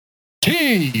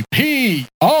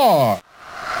TPR.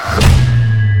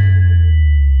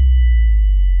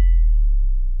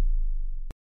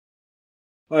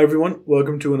 Hi everyone,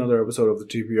 welcome to another episode of the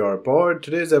TPR Pod.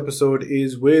 Today's episode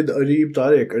is with Areeb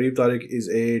Tariq. Areeb Tariq is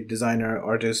a designer,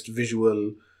 artist,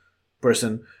 visual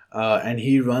person, and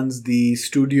he runs the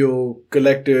studio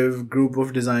collective group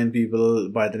of design people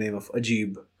by the name of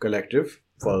Ajeeb Collective.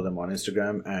 Follow them on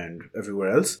Instagram and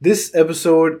everywhere else. This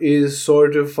episode is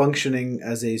sort of functioning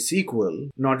as a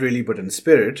sequel, not really but in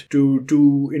spirit, to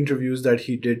two interviews that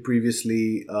he did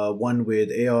previously, one with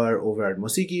AR over at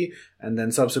Mosiki, and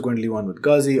then subsequently one with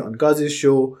Ghazi on Ghazi's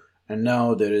show, and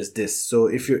now there is this. So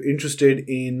if you're interested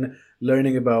in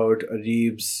learning about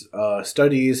Areeb's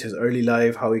studies, his early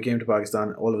life, how he came to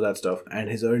Pakistan, all of that stuff, and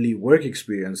his early work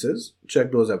experiences,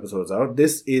 check those episodes out.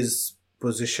 This is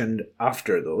positioned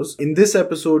after those. In this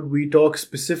episode, we talk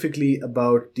specifically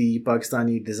about the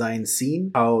Pakistani design scene,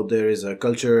 how there is a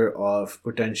culture of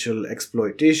potential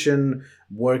exploitation,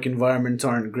 work environments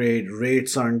aren't great,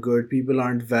 rates aren't good, people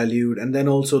aren't valued, and then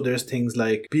also there's things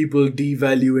like people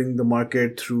devaluing the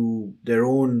market through their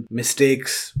own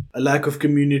mistakes, a lack of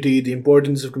community, the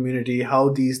importance of community, how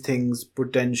these things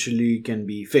potentially can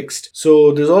be fixed.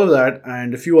 So there's all of that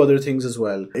and a few other things as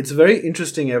well. It's a very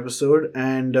interesting episode,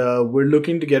 and we're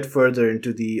looking to get further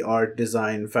into the art,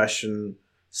 design, fashion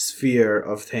sphere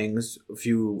of things. A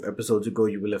few episodes ago,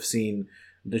 you will have seen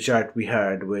the chat we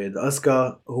had with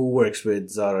Aska, who works with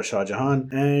Zara Shah Jahan.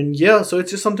 And yeah, so it's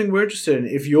just something we're interested in.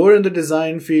 If you're in the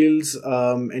design fields,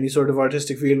 any sort of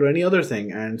artistic field or any other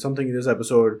thing, and something in this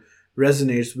episode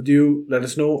resonates with you, let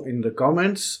us know in the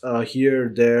comments, here,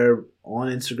 there, on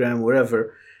Instagram,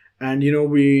 wherever. And you know,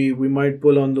 we might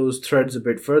pull on those threads a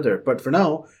bit further. But for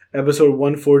now, episode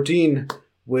 114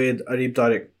 with Areeb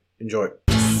Tariq. Enjoy.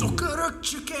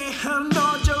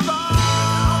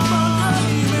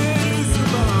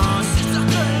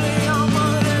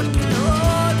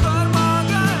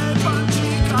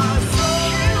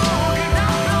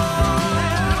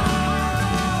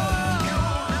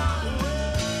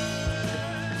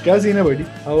 क्या scene है buddy?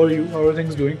 How are you? How are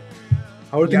things doing?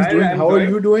 How are things doing? How are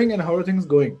you doing? And how are things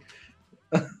going?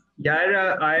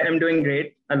 I am doing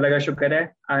great. Allah ka shukar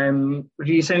hai. I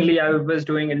was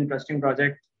doing an interesting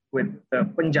project with the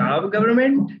Punjab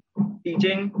government,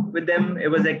 teaching with them. It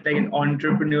was like an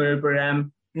entrepreneurial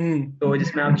program. So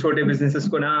जिसमें आप छोटे businesses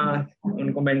को ना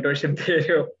उनको mentorship दे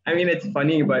रहे हो. I mean, it's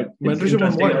funny, but it's Mentorship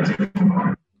on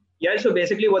what? Yeah, so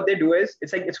basically what they do is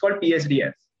it's called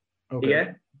PSDF. Okay.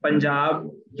 Yeah. Punjab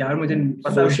यार मुझे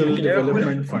पता Social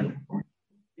Development Fund.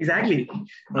 Exactly.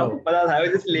 Oh. I was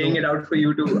just laying it out for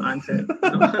you to answer.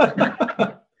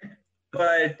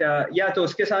 But तो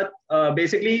उसके साथ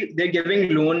basically they're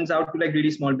giving loans out to like really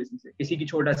small businesses. किसी की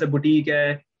छोटा सा boutique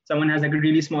है, someone has like a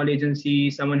really small agency,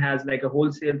 someone has like a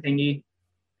wholesale thingy,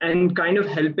 and kind of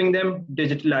helping them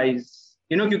digitalize.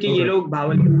 You know, क्योंकि ये लोग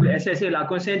भावलपुर ऐसे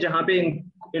इलाकों से हैं जहाँ पे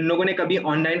इन लोगों ने कभी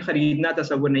ऑनलाइन खरीदना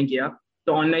तसव्वुर नहीं किया,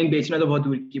 तो ऑनलाइन बेचना तो बहुत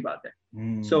दूर की बात है.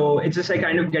 So it's just like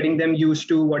kind of getting them used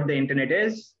to what the internet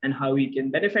is and how we can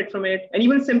benefit from it, and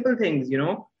even simple things, you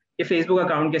know, कि Facebook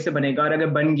account कैसे बनेगा, और अगर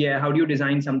बन गया, how do you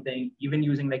design something, even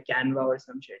using like Canva or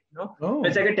some shit, you know.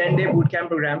 It's like a 10-day bootcamp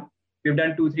program. We've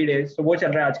done 2-3 days, so वो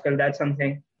चल रहा है आजकल. That's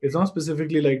something. It's not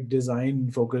specifically like design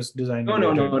focused design.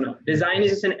 No. Design is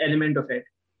just an element of it,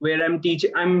 where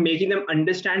I'm making them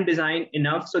understand design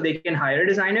enough so they can hire a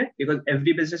designer, because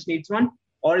every business needs one.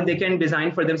 Or they can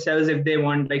design for themselves if they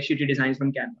want like shitty designs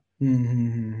from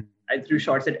Canva. I threw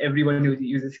shots at everyone who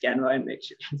uses Canva and makes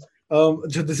shit. So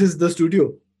this is the studio.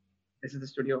 This is the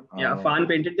studio. Yeah, Fan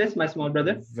painted this, my small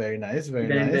brother. Very nice, very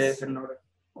Then nice.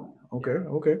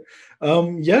 Okay.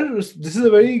 This is a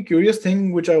very curious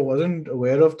thing which I wasn't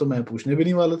aware of. तो मैं पूछने भी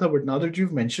नहीं वाला था, but now that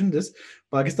you've mentioned this,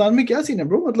 Pakistan में क्या scene है,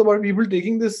 bro? मतलब are people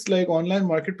taking this like online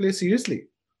marketplace seriously?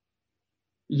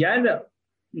 Yeah.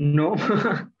 No,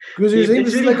 because you're saying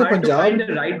this is like a Punjab. To find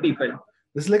the right people.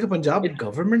 This is like a Punjab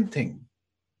government thing.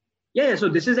 Yeah. So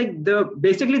this is like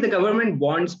basically the government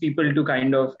wants people to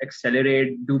kind of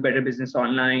accelerate, do better business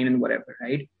online and whatever,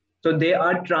 right? So they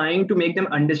are trying to make them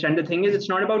understand. The thing is, it's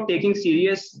not about taking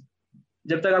serious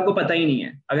जब तक आपको पता ही नहीं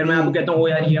है. अगर मैं आपको कहता हूँ,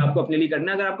 यार ये आपको अपने लिए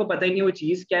करना है, अगर आपको पता ही नहीं वो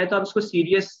चीज क्या है, तो आप उसको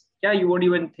serious क्या, you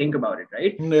won't even think about it,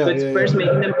 right? So it's first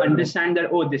making them understand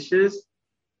that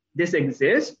this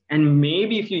exists, and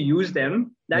maybe if you use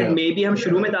them, that maybe हम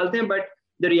शुरू में डालते हैं, but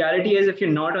the reality is if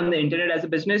you're not on the internet as a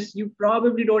business, you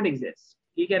probably don't exist.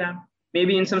 ठीक है ना?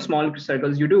 Maybe in some small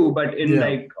circles you do, but in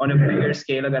like on a bigger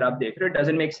scale, agar aap dekh rahe ho, it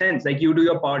doesn't make sense. Like you do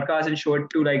your podcast and show it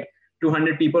to like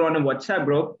 200 people on a WhatsApp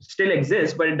group, still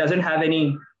exists, but it doesn't have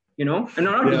any you know, and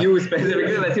not you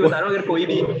specifically, वैसे ही बता रहा हूँ, अगर कोई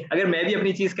भी, अगर मैं भी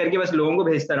अपनी चीज करके बस लोगों को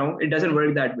भेजता रहूँ, it doesn't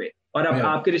work that way. और अब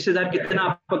आपके रिश्तेदार कितना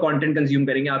आपका कंटेंट कंज्यूम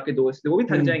करेंगे, आपके दोस्त वो भी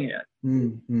थक जाएंगे यार.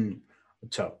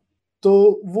 अच्छा,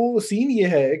 तो वो सीन ये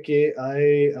है कि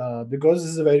I because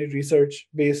this is a very research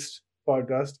based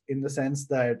podcast in the sense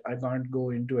that I can't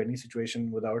go into any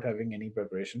situation without having any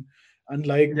preparation,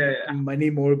 unlike many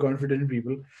more confident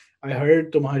people. I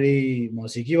heard तुम्हारी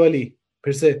मौसीकी वाली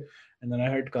फिर से, and then I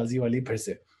heard काजी वाली फिर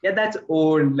से. Yeah, that's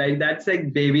old. Like that's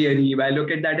like baby Areeb. I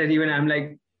look at that Areeb and I'm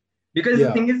like, because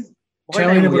the thing is, 6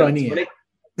 महीने पुरानी है.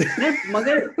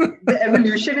 The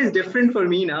evolution is different for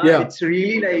me now. Yeah. It's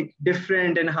really like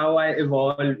different in how I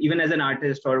evolve, even as an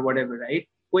artist or whatever, right?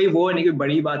 कोई वो नहीं, कोई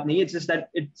बड़ी बात नहीं. It's just that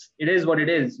it is what it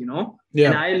is, you know. Yeah.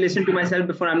 And I listen to myself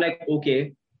before. I'm like,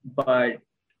 okay, but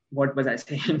what was I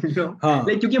saying? You know,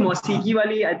 like क्योंकि मौसीकी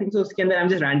वाली, I think so उसके अंदर I'm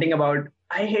just ranting about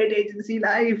I hate agency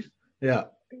life. Yeah,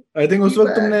 I think उस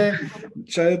वक्त तुमने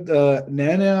शायद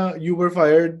नया you were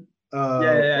fired.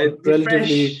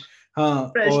 Relatively.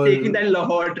 Fresh taking that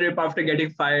Lahore trip after getting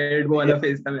fired, वो वाला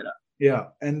phase था मेरा. Yeah,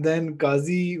 and then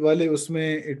Qazi वाले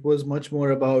उसमें it was much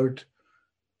more about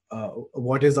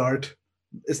what is art,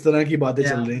 इस तरह की बातें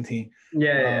चल रही थी.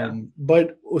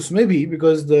 But उसमें भी,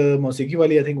 because the मौसीकी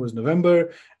वाली I think was November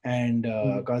and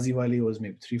Qazi wali was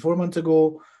maybe 3-4 months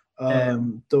ago.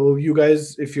 So you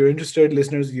guys, if you're interested,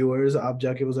 listeners, viewers, आप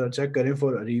जाके वो जरा check करें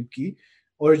for Areeb की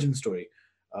origin story.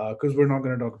 Because we're not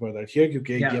going to talk about that here,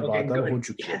 क्योंकि ये बात हो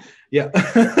चुकी है. Yeah.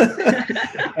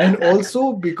 And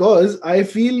also because I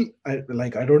feel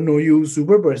like I don't know you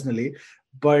super personally,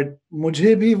 but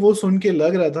मुझे भी वो सुन के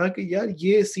लग रहा था कि यार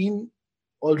ये scene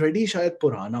already शायद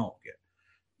पुराना हो गया,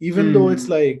 even though it's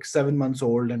like 7 months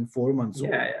old and 4 months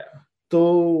old. So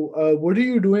what are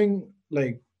you doing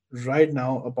like right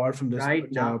now apart from this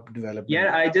job development?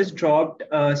 Yeah, I just dropped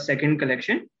a second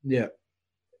collection.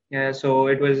 Yeah, so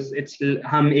it's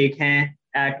Hum Ek Hain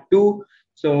Act 2.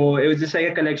 So it was just like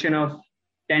a collection of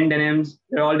 10 denims.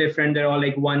 They're all different. They're all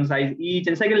like one size each.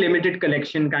 It's like a limited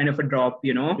collection kind of a drop,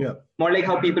 you know? Yeah. More like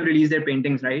how people release their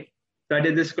paintings, right? So I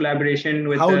did this collaboration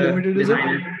with how limited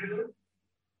designer. Is it?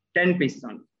 10 pieces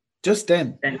on. Just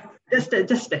 10? 10.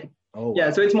 Just 10. Oh, yeah,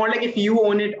 wow. So it's more like if you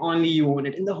own it, only you own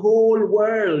it in the whole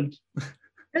world.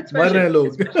 That's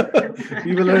special.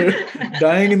 People are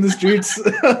dying in the streets.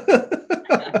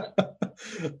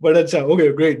 But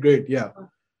okay, great, yeah.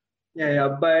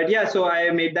 But yeah, so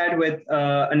I made that with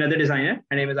another designer.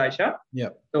 Her name is Aisha. Yeah.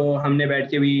 So हमने बैठ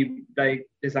के we like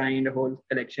designed a whole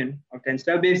collection of 10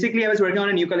 stuff. Basically, I was working on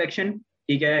a new collection.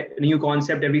 ठीक है, new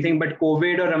concept, everything. But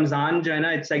COVID or Ramzan, जो है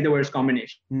ना, it's like the worst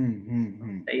combination.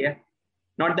 सही है.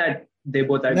 Not that they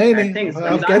both are bad things.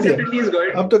 Ramzan separately is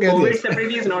good. COVID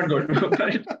separately is not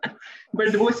good.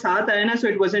 But वो साथ आया ना, so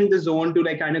it wasn't the zone to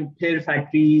like kind of फिर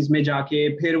factories में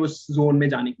जाके फिर उस zone में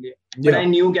जाने के लिए. But I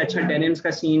knew कि अच्छा denims का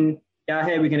scene क्या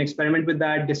है, we can experiment with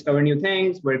that, discover new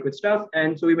things, work with stuff,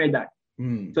 and so we made that.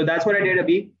 So that's what I did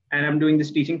abhi, and I'm doing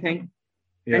this teaching thing.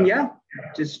 And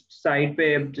just side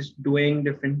पे just doing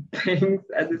different things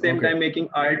at the same time, making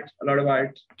art, a lot of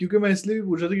art. क्योंकि मैं इसलिए भी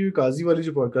पूछ रहा था क्योंकि काजी वाली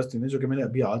जो पॉडकास्ट थी ना, जो कि मैंने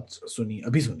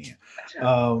अभी सुनी है,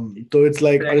 तो it's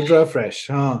like ultra fresh.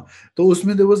 हाँ, तो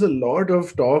उसमें there was a lot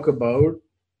of talk about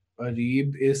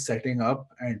Areeb is setting up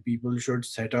and people should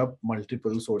set up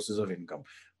multiple sources of income.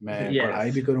 मैं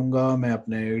पढ़ाई भी करूँगा, मैं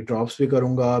अपने ड्रॉप्स भी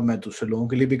करूँगा, मैं दूसरे लोगों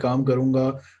के लिए भी काम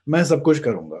करूँगा, मैं सब कुछ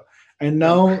करूँगा. And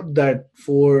now that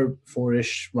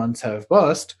 4-ish months have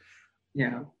passed,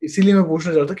 इसीलिए मैं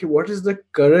पूछना चाहता कि what is the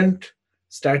current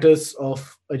status of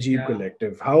Areeb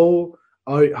Collective?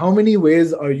 How many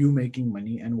ways are you making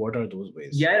money and what are those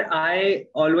ways? Yeah,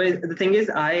 the thing is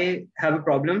I have a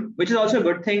problem, which is also a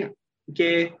good thing,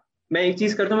 कि मैं एक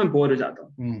चीज करता हूँ मैं bore हो जाता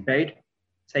हूँ, right?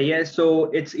 सही है. So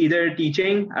it's either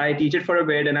teaching, I teach it for a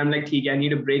bit and I'm like, ठीक है, I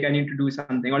need a break, I need to do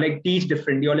something, or like teach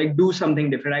differently, or like do something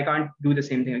different. I can't do the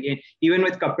same thing again, even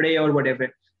with kapde or whatever.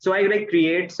 So I like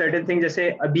create certain things. जैसे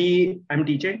अभी I'm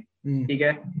teaching, ठीक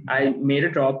है, I made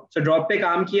a drop. So drop पे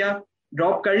काम किया,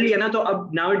 drop कर लिया ना, तो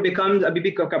अब now it becomes, अभी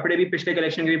भी कपड़े भी पिछले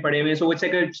collection के भी पड़े हुए, so it's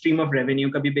like a stream of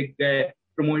revenue. कभी बिक गए,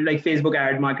 promote like Facebook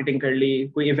ad marketing कर ली,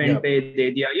 कोई event पे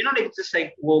दे दिया, you know, like just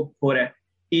like वो हो रहा है.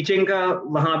 Teaching का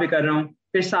वहाँ पे कर रहा हूँ.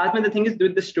 फिर साथ में the thing is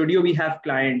with the studio we have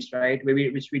clients, right,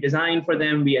 which we design for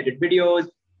them, we edit videos,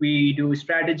 we do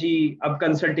strategy, अब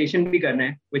consultation भी करना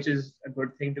है, which is a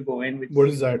good thing to go in. What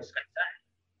is that?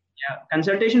 Yeah,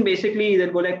 consultation basically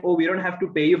they'll go like, oh, we don't have to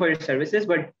pay you for your services,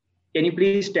 but can you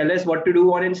please tell us what to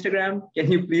do on Instagram?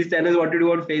 Can you please tell us what to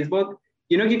do on Facebook?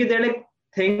 You know, because they're like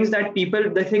things that people,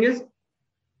 the thing is,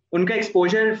 उनका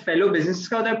exposure fellow businesses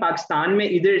का होता है. पाकिस्तान में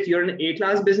either you're an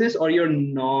A-class business or you're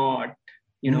not.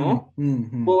 you know.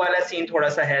 वो वाला scene थोड़ा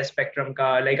सा है स्पेक्ट्रम का,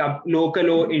 लाइक आप लोकल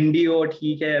हो, इंडी हो,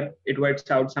 ठीक है, it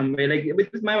works out some way, like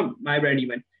with my brand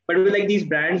even, but with like these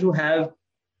brands who have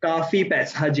काफी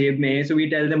पैसा जेब में, so we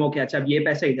tell them okay अच्छा अब ये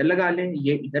पैसा इधर लगा लें,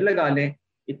 ये इधर लगा लें,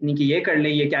 इतनी की ये कर लें,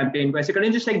 ये कैंपेन को ऐसे कर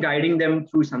लें, just like guiding them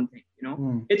through something, you know.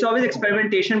 It's always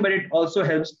experimentation, but it also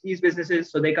helps these businesses,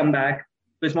 so they come back.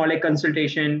 So it's more like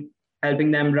consultation,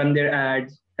 helping them run their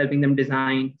ads, helping them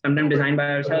design, sometimes design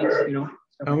by ourselves, you know.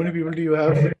 How many people do you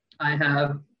have? I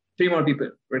have 3 more people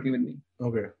working with me.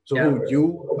 Okay. So yeah. Who,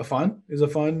 you, Afan? Is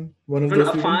Afan one of those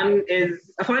people?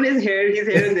 Afan is here, he's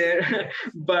here and there.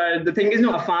 But the thing is,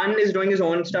 no, Afan is doing his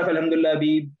own stuff, alhamdulillah,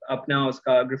 abhi apna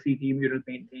uska graffiti, mural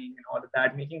painting and all of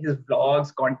that, making his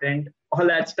vlogs, content, all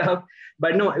that stuff.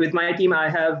 But no, with my team, I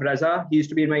have Raza. He used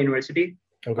to be in my university.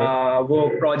 Okay. Wo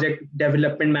project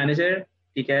development manager.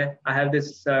 Okay. I have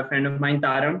this friend of mine,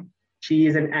 Taram. She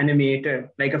is an animator,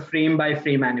 like a frame by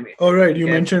frame animator. Oh, right. You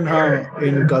mentioned her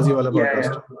in Kaziwala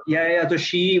podcast. Yeah. So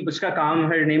uska kaam,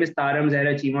 her name is Taram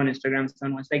Zahra Cheema on Instagram.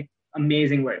 It's like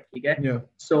amazing work. Okay? Yeah.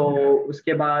 So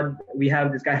uske baad, we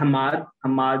have this guy, Hamad.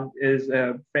 Hamad is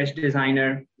a fresh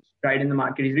designer, tried in the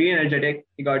market. He's really energetic.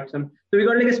 So we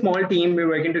got like a small team. We're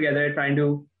working together, trying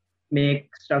to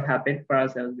make stuff happen for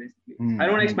ourselves, basically. I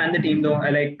don't want to expand the team though. I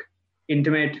like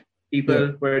intimate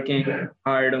people working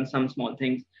hard on some small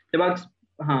things.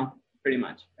 Pretty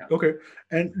much. Yeah. Okay.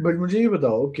 But मुझे ये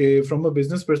बताओ कि from a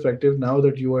business perspective, now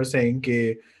that you are saying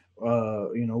कि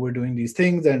we're doing these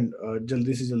things and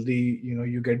jaldi se jaldi,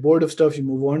 you get bored of stuff, you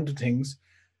move on to things.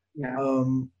 Yeah.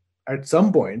 At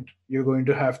some point, you're going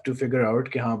to have to figure out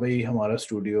कि हाँ भाई हमारा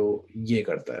studio ये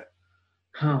करता है.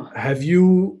 Have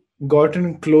you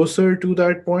gotten closer to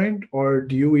that point, or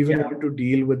do you even want to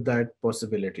deal with that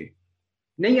possibility?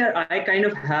 No, yeah, I kind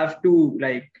of have to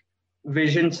like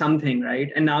vision something,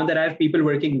 right? And now that I have people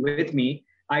working with me,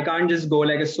 I can't just go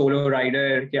like a solo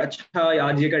rider. Acha,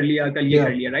 aaj ye kar liya, kal ye kar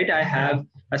liya, right? I have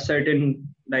a certain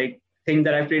like thing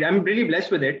that I've created. I'm really blessed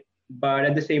with it, but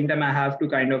at the same time, I have to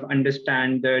kind of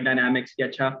understand the dynamics.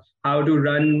 Acha, how to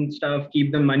run stuff,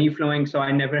 keep the money flowing, so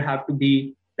I never have to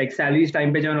be like salaries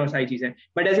time pe jaana aur saari cheezein.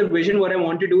 But as a vision, what I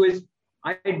want to do is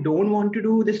I don't want to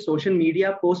do this social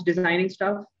media post designing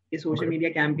stuff. Social media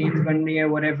campaigns run or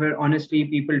whatever. Honestly,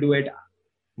 people do it.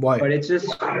 Why? But it's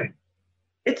just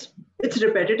it's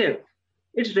repetitive.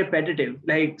 It's repetitive.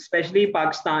 Like especially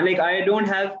Pakistan. Like I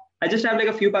just have like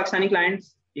a few Pakistani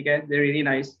clients. Okay, they're really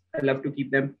nice. I love to keep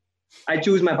them. I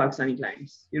choose my Pakistani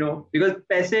clients, because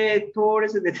पैसे थोड़े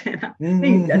से देते हैं ना.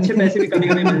 नहीं, अच्छे पैसे भी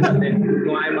कभी-कभी मिल जाते हैं.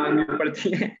 दुआएं मांगनी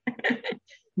पड़ती हैं.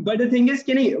 But the thing is,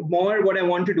 more what I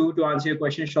want to do, to answer your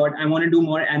question short, I want to do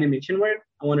more animation work.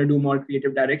 I want to do more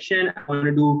creative direction. I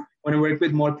want to work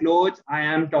with more clothes. I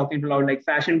am talking to a lot like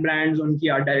fashion brands,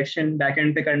 unki art direction,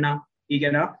 backend pe karna,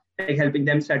 like helping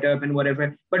them set up and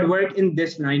whatever. But work in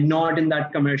this line, not in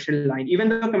that commercial line. Even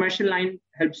though the commercial line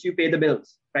helps you pay the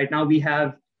bills. Right now we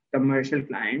have commercial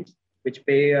clients which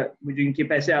pay, जिनके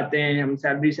पैसे आते हैं, हम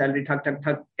salary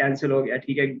ठक cancel हो गया,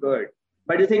 ठीक है, good.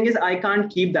 But the thing is, I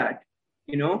can't keep that.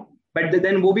 But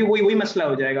then वही मसला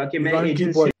हो जाएगा कि मैं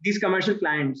agency, these commercial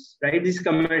clients, right? These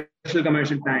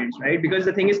commercial clients, right? Because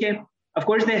the thing is, of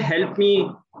course they help me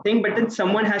think, but then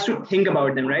someone has to think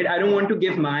about them, right? I don't want to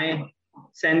give my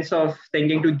sense of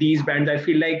thinking to these brands. I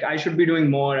feel like I should be doing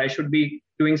more. I should be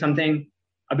doing something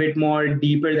a bit more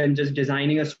deeper than just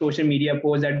designing a social media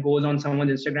post that goes on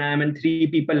someone's Instagram and 3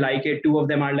 people like it. 2 of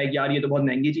them are like, yaar, ye to bahut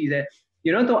महंगी चीज है.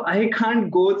 So I can't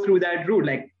go through that route.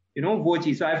 Like, wo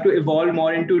cheez. So I have to evolve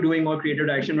more into doing more creative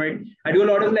direction, right? I do a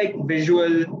lot of like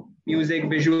visual music,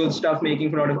 visual stuff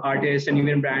making for a lot of artists and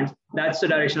even brands. That's the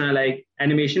direction I like.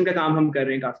 Animation ka kaam hum kar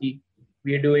rahe hain kafi.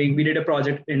 We did a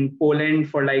project in Poland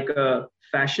for like a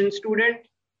fashion student.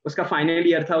 उसका final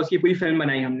year था, उसकी पूरी film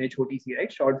बनाई हमने, छोटी सी,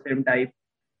 right, short film type.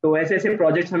 तो ऐसे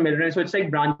प्रोजेक्ट्स हम मिल रहे हैं. So it's like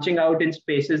branching out in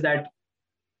spaces that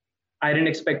I didn't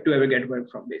expect to ever get work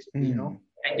from, basically,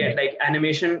 and get like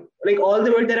animation, like all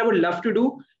the work that I would love to do.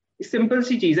 Simple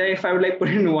सी चीज है. If I would like put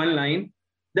in one line,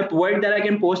 the work that I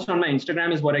can post on my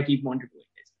Instagram is what I keep wanting to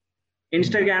do.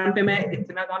 Instagram पे मैं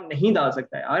इतना काम नहीं डाल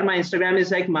सकता है यार. My Instagram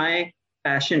is like my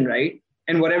passion, right?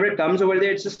 And whatever comes over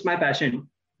there, it's just my passion.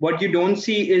 What you don't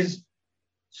see is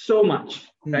so much,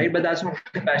 right? But that's not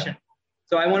my passion.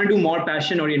 So I want to do more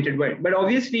passion-oriented work. But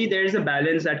obviously, there's a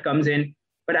balance that comes in.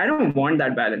 But I don't want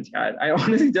that balance, yaar. I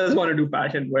honestly just want to do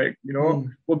passion work,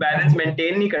 वो balance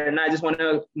maintain नहीं करना. I just want to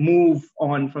move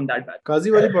on from that balance.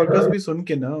 काजी वाली podcast भी सुन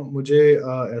के ना मुझे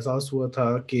एहसास हुआ था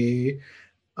कि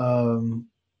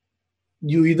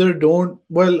you either don't,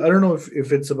 well, I don't know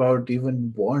if it's about even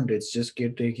want, it's just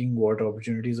taking what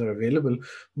opportunities are available,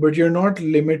 but you're not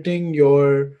limiting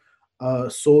your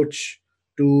सोच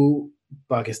to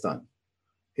Pakistan,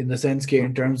 in the sense that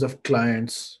in terms of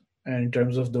clients and in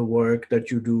terms of the work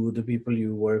that you do, the people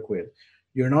you work with,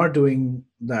 you're not doing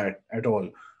that at all.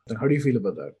 How do you feel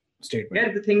about that statement?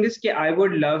 Yeah, the thing is that I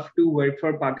would love to work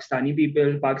for Pakistani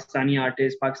people, Pakistani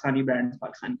artists, Pakistani brands,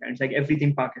 Pakistani brands, like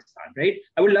everything Pakistan, right?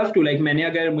 I would love to, like, मैंने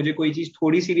अगर मुझे कोई चीज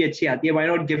थोड़ी सी भी अच्छी आती है, why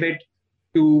not give it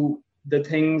to the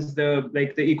things,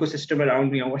 the ecosystem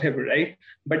around me or whatever, right?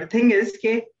 But the thing is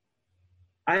that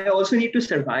I also need to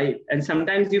survive. And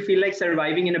sometimes you feel like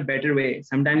surviving in a better way.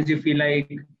 Sometimes you feel like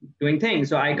doing things.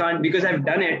 So I can't, because I've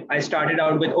done it. I started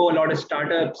out with, a lot of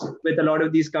startups with a lot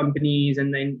of these companies,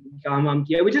 and then kaam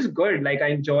kiya, which is good. Like I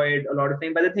enjoyed a lot of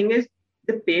things. But the thing is,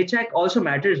 the paycheck also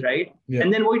matters, right? Yeah.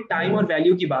 And then वो time और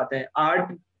value की बात है.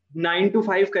 Art 9 to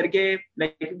 5 करके,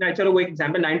 like चलो वो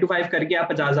example 9 to 5 करके आप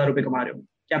 50,000 रुपए कमा रहे हो.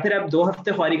 या फिर आप 2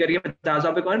 हफ्ते ख्वारी करके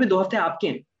 50,000 रुपए कमा रहे हो, 2 हफ्ते आपके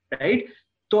हैं, right?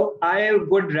 So I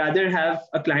would rather have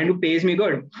a client who pays me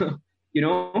good, you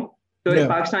know. So Yeah.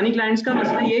 Pakistani clients का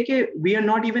मसला ये कि we are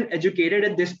not even educated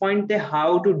at this point that how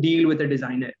to deal with a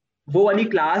designer. वो वाली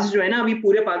class जो है ना अभी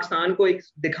पूरे पाकिस्तान को एक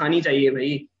दिखानी चाहिए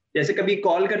भाई. जैसे कभी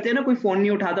कॉल करते हैं ना, कोई फोन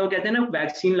नहीं उठाता, वो कहते हैं ना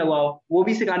वैक्सीन लगवाओ, वो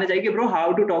भी सिखाना चाहिए कि bro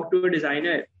how to talk to a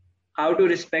designer, how to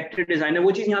respect a designer.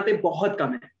 वो चीज यहाँ पे बहुत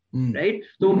कम है, राइट?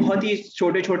 तो वो बहुत ही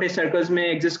छोटे छोटे सर्कल्स में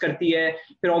एग्जिस्ट करती है.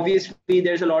 फिर obviously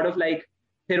there is a lot of like,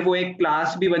 फिर वो एक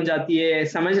क्लास भी बन जाती है,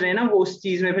 समझ रहे हैं ना, वो उस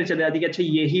चीज में फिर चले जाती है कि अच्छा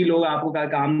यही लोग आपको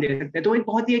काम दे सकते हैं. तो एक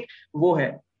बहुत ही एक वो है.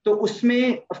 तो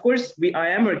उसमें of course I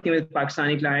am working with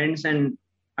Pakistani clients and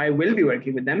I will be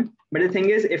working with them. But the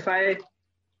thing is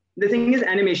the thing is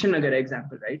animation अगर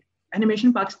एग्जांपल, राइट?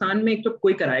 एनिमेशन पाकिस्तान में एक तो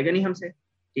कोई कराएगा नहीं हमसे,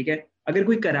 ठीक है? अगर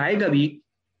कोई कराएगा भी,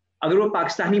 अगर वो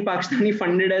पाकिस्तानी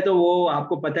फंडेड है, तो वो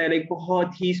आपको पता है लाइक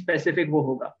बहुत ही स्पेसिफिक वो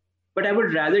होगा. But I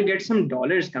would rather get some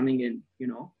dollars coming in, you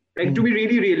know. Like to be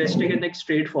really realistic and like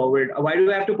straightforward. Why do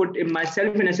I have to put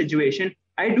myself in a situation?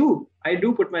 I do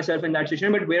put myself in that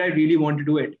situation, but where I really want to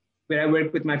do it, where I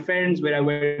work with my friends, where I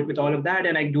work with all of that,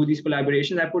 and I do these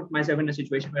collaborations, I put myself in a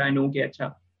situation where I know कि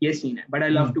अच्छा ये scene है, but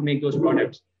I love to make those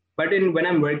products. But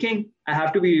when I'm working, I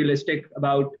have to be realistic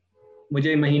about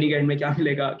मुझे महीने के end में क्या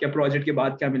मिलेगा, क्या project के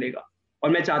बाद क्या मिलेगा, और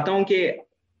मैं चाहता हूँ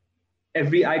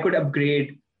कि I could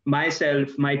upgrade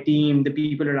myself, my team, the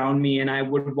people around me, and I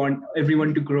would want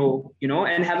everyone to grow, you know,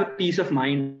 and have a peace of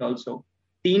mind also.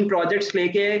 3 projects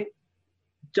लेके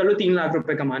चलो 3 लाख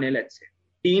रुपए कमाने, let's say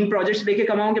 3 projects लेके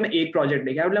कमाऊं कि मैं 1 project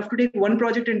लेके, I would love to take 1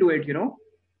 project and do it, you know.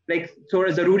 Like so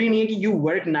जरूरी नहीं है कि you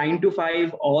work 9 to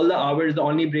 5 all the hours, the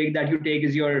only break that you take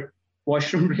is your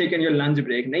washroom break and your lunch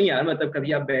break. नहीं यार, मतलब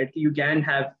कभी आप बैठ के you can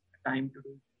have time to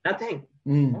do nothing,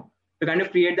 you know? To kind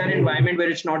of create that environment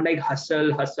where it's not like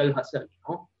hustle, you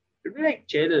know. It'd be like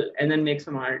chill and then make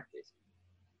some art.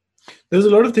 There's a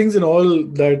lot of things in all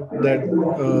that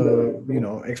you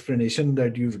know, explanation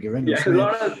that you've given. Yeah, a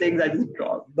lot of things I just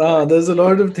dropped. There's a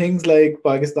lot of things like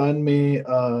Pakistan mein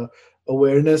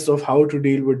awareness of how to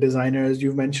deal with designers.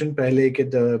 You've mentioned pehle कि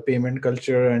the payment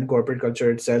culture and corporate culture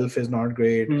itself is not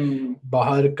great.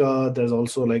 Bahar ka, there's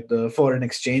also like the foreign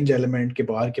exchange element कि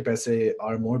बाहर के पैसे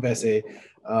are more पैसे.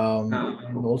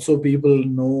 And also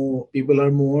people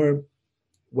are more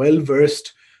well versed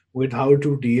with how to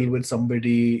deal with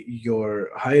somebody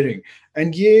you're hiring.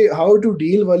 And how to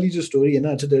deal wali jo story hai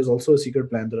na, there's also a secret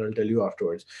plan that I'll tell you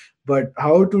afterwards. But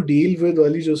how to deal with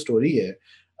wali jo story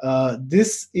hai,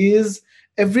 this is,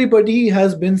 everybody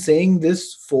has been saying this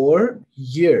for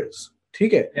years,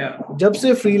 ठीक है? जब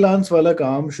से freelance वाला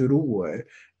काम शुरू हुआ है,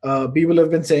 people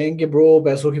have been saying कि bro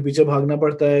पैसों के पीछे भागना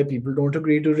पड़ता है, people don't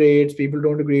agree to rates, people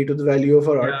don't agree to the value of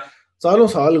our art. सालों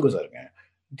साल गुजर गए,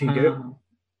 ठीक है?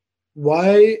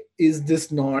 Why is this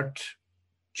not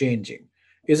changing?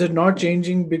 Is it not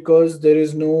changing because there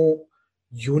is no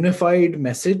unified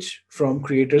message from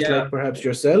creators like perhaps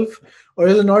yourself? Or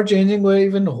is it not changing where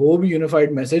even हो भी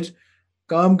unified message,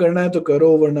 काम करना है तो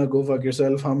करो वरना go fuck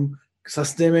yourself, हम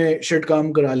सस्ते में shit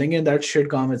काम करा लेंगे and that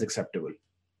shit काम is acceptable?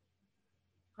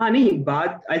 हाँ नहीं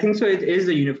बात, I think so it is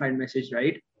a unified message,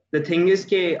 right? The thing is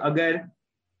कि अगर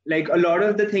like a lot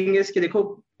of the thing is कि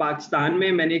देखो पाकिस्तान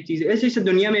में मैंने एक चीज ऐसे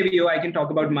दुनिया में भी हो, I can talk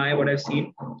about my what I have seen,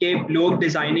 कि लोग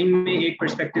डिजाइनिंग में एक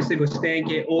पर्सपेक्टिव से घुसते हैं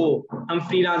कि हम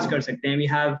फ्रीलांस कर सकते हैं, we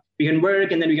can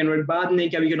work and then we can work, बाद नहीं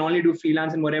क्या we can only do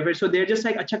freelance and whatever. So they are just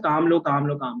like अच्छा काम लो,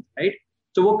 राइट?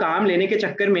 तो वो काम लेने के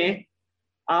चक्कर में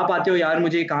आप आते हो, यार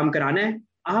मुझे काम कराना है,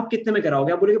 आप कितने में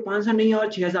कराओगे? आप बोलोगे 5,000 नहीं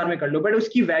और 6,000 में कर लो, बट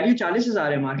उसकी वैल्यू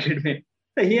 40,000 है मार्केट में,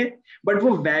 सही है? बट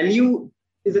वो value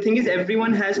is the thing is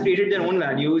everyone has created their own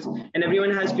values and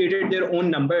everyone has created their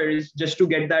own numbers just to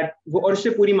get that, और उससे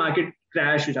पूरी मार्केट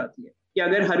क्रैश हो जाती है. कि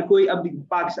अगर हर कोई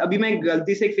अभी मैं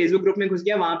गलती से एक फेसबुक ग्रुप में घुस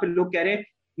गया, वहां पे लोग कह रहे हैं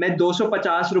मैं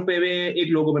 250 रुपए में एक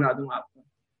लोगो बना दूंगा आपका।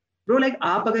 ब्रो लाइक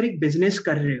आप अगर एक बिजनेस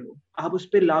कर रहे हो, आप उस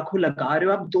पर लाखों लगा रहे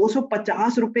हो, आप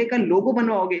 250 रुपए का लोगो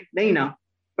बनवाओगे नहीं ना,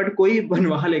 बट कोई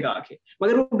बनवा लेगा आके,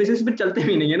 मगर वो बिजनेस में चलते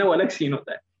भी नहीं है ना, वो अलग सीन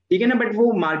होता है, ठीक है ना। बट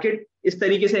वो मार्केट इस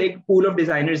तरीके से एक पूल ऑफ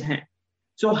डिजाइनर्स हैं।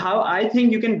 So how I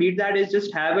think you can beat that is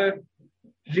just have a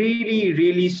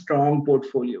really strong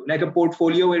portfolio, like a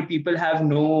portfolio where people have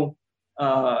no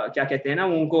क्या कहते हैं ना,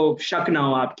 उनको शक ना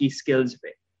हो आपकी skills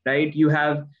पे, right? You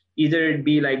have either it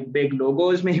be like big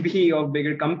logos maybe of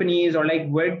bigger companies, or like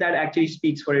work that actually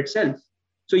speaks for itself.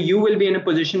 So you will be in a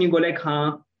position, you go like,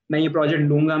 हाँ मैं ये project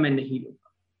लूंगा, मैं नहीं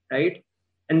लूंगा, right?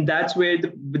 And that's where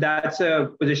that's a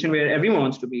position where everyone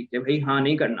wants to be, कि भाई हाँ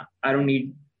नहीं करना, I don't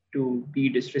need to be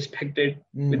disrespected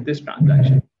with this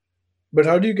transaction. But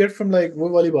how do you get from like वो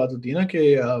वाली बात होती है ना कि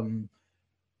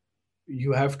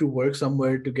you have to work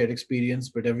somewhere to get experience,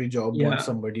 but every job wants Yeah.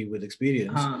 somebody with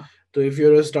experience. हाँ. So if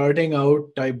you're a starting out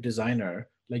type designer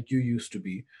like you used to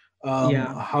be,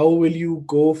 Yeah. how will you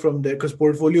go from there? Because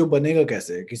portfolio banega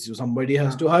kaise? Because somebody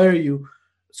has to हाँ. hire you.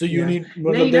 So you Yeah. need, नहीं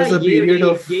मतलब ना, there's a ये period यही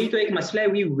of यही तो एक मसला है,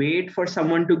 we wait for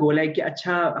someone to go like कि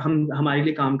अच्छा हम हमारे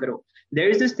लिए काम करो. There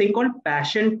is this thing called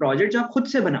passion project जो आप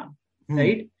खुद से बनाओ,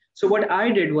 right? So what I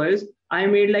did was I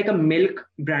made like a milk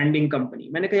branding company.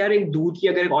 मैंने कहा यार एक दूध की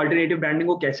अगर एक alternative branding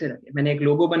को कैसे रखे, मैंने एक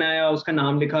लोगो बनाया, उसका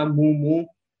नाम लिखा मू मू,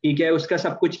 ठीक है, उसका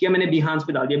सब कुछ किया, मैंने Behance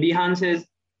पे डाल दिया. Behance is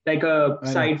like a I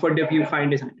know. site for if you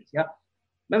find designers. Yeah,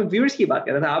 मैं viewers की बात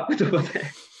कर रहा था, आपको तो पता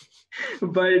है.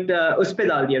 But उस पे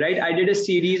डाल दिया, right? I did a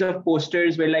series of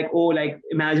posters where like, oh, like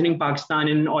imagining Pakistan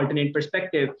in an alternate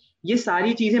perspective. ये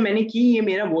सारी चीजें मैंने की, ये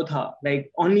मेरा वो था, like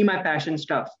only my passion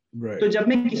stuff. Right. तो जब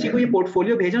मैं किसी को ये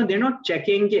portfolio भेजा हूँ, they're not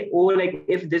checking कि oh, like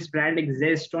if this brand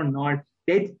exists or not.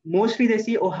 They mostly they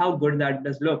see, oh, how good that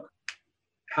does look,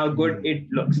 how good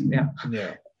it looks. Yeah.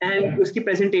 Yeah. And uski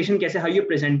presentation kaise, how you're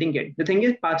presenting it. The thing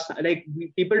is, like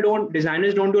people don't,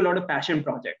 designers don't do a lot of passion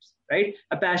projects, right?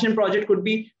 A passion project could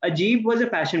be, Ajeeb was a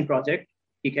passion project,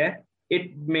 okay?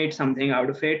 It made something out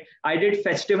of it. I did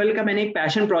festival ka maine ek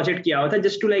passion project kiya hua tha,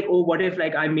 just to like, oh, what if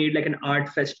like I made like an art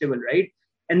festival, right?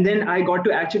 And then I got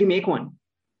to actually make one.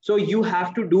 So you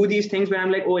have to do these things where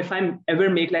I'm like, oh, if I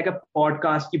ever make like a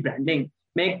podcast की branding,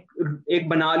 मैं एक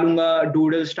बना लूंगा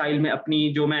doodle style में अपनी,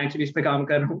 जो मैं actually इस पे काम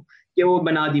कर रहा हूँ, कि वो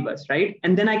बना दी बस, right?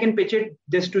 And then I can pitch it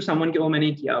this to someone कि वो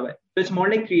मैंने किया हुआ है. So it's more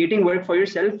like creating work for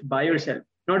yourself by yourself,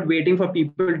 not waiting for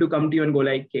people to come to you and go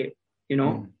like के you know.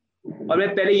 और मैं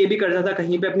पहले ये भी करता था,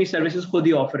 कहीं पे अपनी सर्विसेज खुद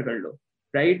ही ऑफर कर लो,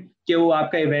 राइट? कि वो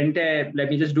आपका इवेंट है, let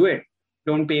me just do it,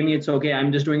 don't pay me, it's okay, I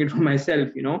am just doing it for my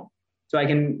self, you know. So I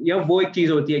can, या वो एक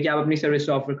चीज होती है कि आप अपनी सर्विस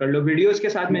ऑफर कर लो. वीडियोस के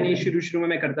साथ मैंने शुरू में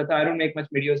मैं करता था, I don't make much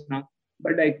videos now,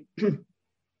 but like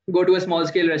go to a small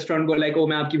scale restaurant, go like, oh,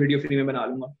 मैं आपकी वीडियो फ्री में बना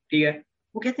लूंगा, ठीक है?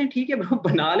 वो कहते हैं ठीक है ब्रो,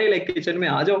 बना ले, लाइक किचन में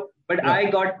आ जाओ. But I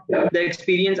got the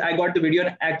experience, I got the video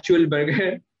actual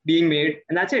burger being made,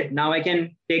 and that's it. Now I can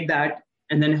take that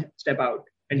and then step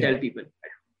out and tell people.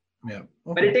 Yeah.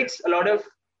 Okay. But it takes a lot of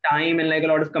time and like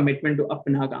a lot of commitment to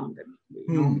अपना काम करने के लिए,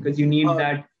 you know, because you need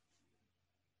that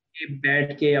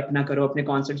बैठ के अपना करो, अपने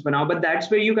कॉन्सेप्ट्स बनाओ. But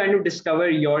that's where you kind of discover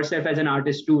yourself as an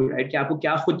artist too, right? कि आपको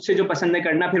क्या खुद से जो पसंद है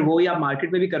करना, फिर वो ही आप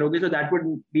मार्केट में भी करोगे. So that would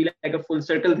be like a full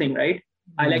circle thing, right?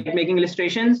 I like making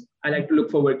illustrations, I like to look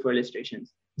for work for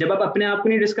illustrations. जब आप अपने आप को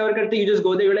नहीं डिस्कवर करते, you just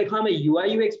go there, you like हाँ मैं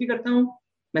यूआई यूएक्स भी करता हूँ,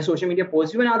 मैं सोशल मीडिया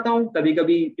पोस्ट भी बनाता हूँ, कभी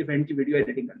कभी इवेंट की वीडियो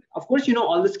एडिटिंग करता हूँ. Of course you know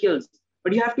all the skills,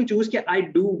 but you have to choose कि I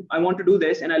want to do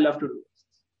this and I love to do this.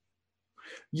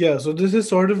 Yeah, so this is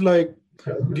sort of like,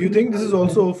 do you think this is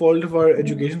also a fault of our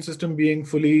education system being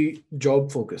fully job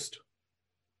focused?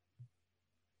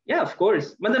 Yeah, of course.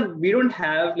 Matlab, we don't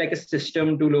have like a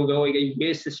system to logo, ye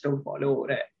system follow ho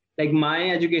raha hai. Like my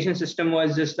education system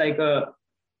was just like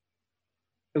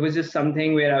it was just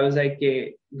something where I was like,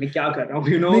 मैं क्या कर रहा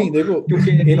हूँ, you know? नहीं,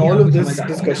 देखो, in all of this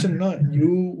discussion, na,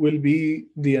 you will be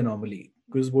the anomaly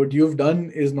because what you've done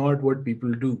is not what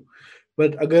people do.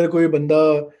 But अगर कोई बंदा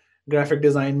graphic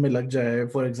design में लग जाए,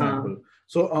 for example,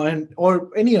 so or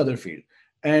any other field,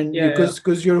 and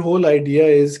because your whole idea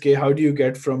is कि how do you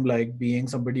get from like being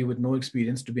somebody with no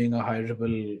experience to being a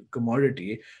hireable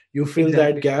commodity, you fill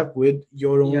that gap with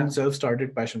your own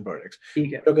self-started passion projects.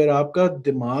 तो अगर आपका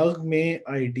दिमाग में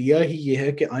idea ही ये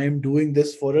है कि I am doing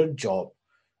this for a job,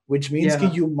 which means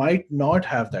कि you might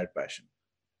not have that passion,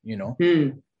 you know.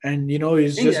 And you know,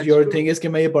 it's just your thing is कि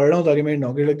मैं ये पढ़ रहा हूँ ताकि मेरी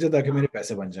नौकरी लग जाए, ताकि मेरे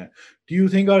पैसे बन जाएं. Do you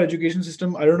think our education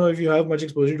system, I don't know if you have much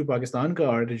exposure to Pakistan ka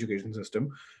art education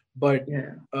system, but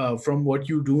from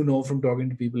what you do know from talking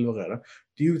to people वगैरह,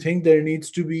 do you think there needs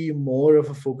to be more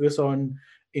of a focus on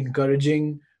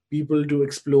encouraging people to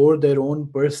explore their own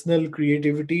personal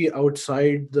creativity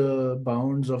outside the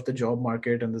bounds of the job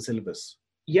market and the syllabus?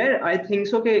 Yeah, I think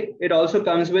so. Okay, it also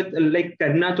comes with like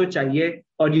करना तो चाहिए,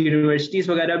 और universities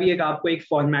वगैरह भी एक आपको एक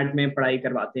format में पढ़ाई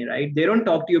करवाते हैं, right? They don't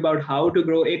talk to you about how to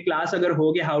grow. एक क्लास अगर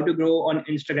हो गया how to grow on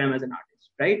Instagram as an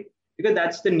artist, right? Because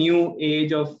that's the new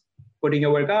age of putting your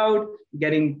work out,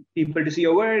 getting people to see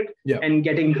your work, Yeah. and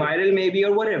getting viral maybe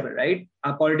or whatever, right?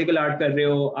 आप political art कर रहे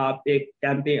हो, आप एक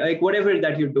campaign, like whatever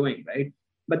that you're doing, right?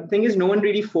 But the thing is, no one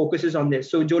really focuses on this.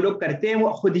 So जो लोग करते हैं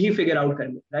वो खुद ही figure out कर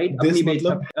ले, right? This अपनी base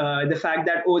matlab, the fact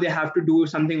that they have to do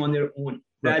something on their own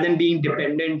right. rather than being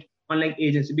dependent on like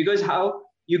agency. Because how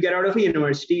you get out of a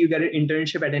university, you get an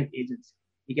internship at an agency.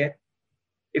 Okay?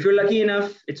 If you're lucky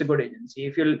enough, it's a good agency.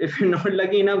 If you're not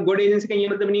lucky enough, good agency का ये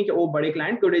मतलब नहीं कि वो बड़े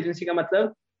client. Good agency का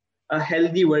मतलब a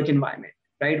healthy work environment,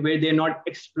 right? Where they're not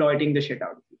exploiting the shit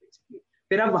out of you, basically.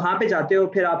 फिर आप वहां पे जाते हो,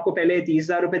 फिर आपको पहले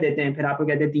 30,000 रुपए देते हैं, फिर आपको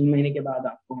कहते हैं 3 महीने के बाद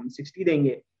आपको हम 60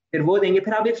 देंगे, फिर वो देंगे,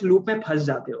 फिर आप एक लूप में फंस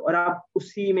जाते हो और आप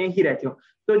उसी में ही रहते हो.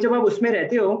 तो जब आप उसमें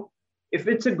रहते हो, if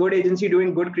it's a good agency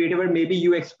doing good creative work, maybe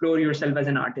you explore yourself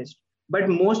as an artist. But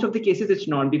most of the cases it's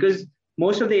not, because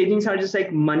most of the agents are just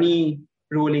like money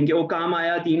rolling. कि वो काम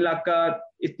आया 3 लाख का,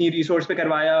 इतनी resource पे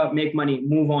करवाया, make money,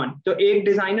 move on. तो एक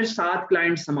डिजाइनर 7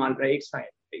 क्लाइंट संभाल रहा है एक साइड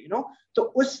पे, यू नो. तो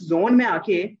उस जोन में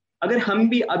आके अगर हम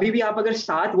भी अभी भी आप अगर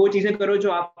 7 वो चीजें करो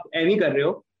जो आप एमी कर रहे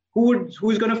हो,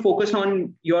 who's going to focus on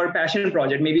your passion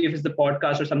project, maybe if it's the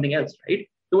podcast or something else, right?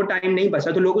 तो वो टाइम नहीं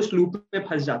बचा, तो लोग उस लूप में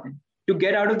फंस जाते हैं. To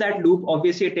get out of that loop,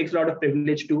 obviously it takes a lot of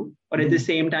privilege too, or at the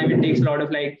same time it takes a lot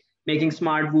of like making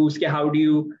smart moves. How do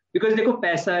you, because देखो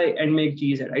पैसा and make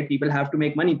cheese, right? People have to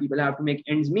make money, people have to make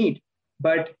ends meet.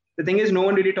 But the thing is, no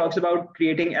one really talks about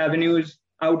creating avenues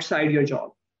outside your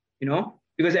job, you know,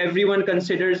 because everyone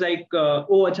considers like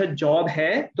oh अच्छा job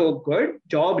है तो good,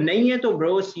 job नहीं है तो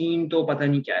bro scene तो पता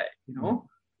नहीं क्या है,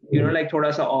 you know, like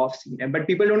थोड़ा सा off scene है. But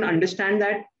people don't understand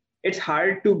that it's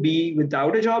hard to be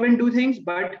without a job and do things,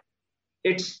 but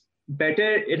it's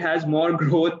better, it has more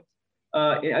growth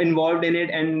involved in it,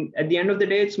 and at the end of the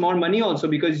day it's more money also,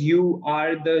 because you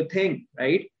are the thing,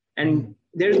 right? And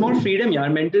there's more freedom. यार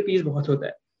mental peace बहुत होता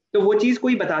है. तो वो चीज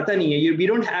कोई बताता नहीं है. We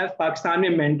don't have पाकिस्तान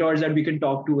में mentors that we can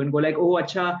talk to and go like, oh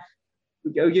अच्छा,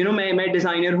 you know, मैं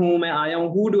designer हूँ, मैं आया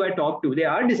हूँ, who do I talk to? They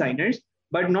are designers,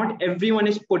 but not everyone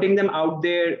is putting them out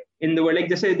there in the world. Like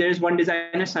just say there's one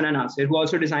designer, Sana Nasir, who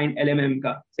also designed LMM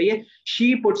ka. So yeah,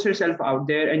 she puts herself out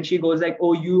there and she goes like,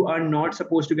 oh, you are not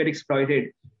supposed to get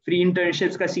exploited. Free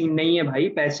internships का scene नहीं है भाई,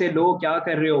 पैसे लो, क्या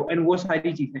कर रहे हो, and वो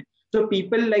सारी चीजें. So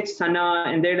people like Sana,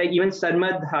 and they're like even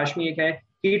Sarmad Hashmi एक है,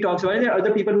 he talks about it. There are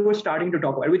other people who are starting to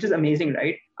talk about it, which is amazing,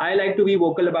 right? I like to be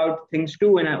vocal about things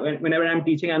too. Whenever I'm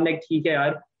teaching, I'm like, ठीक है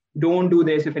यार, don't do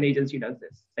this if an agency does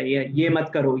this. सही है, ये मत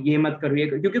करो, ये मत करो, ये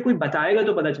क्योंकि कोई बताएगा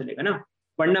तो पता चलेगा ना.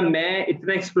 वरना मैं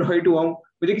इतना एक्सप्लॉइट हुआ हूँ,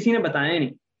 मुझे किसी ने बताया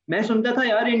नहीं. मैं सुनता था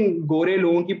यार इन गोरे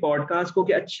लोगों की पॉडकास्ट को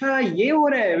कि अच्छा ये हो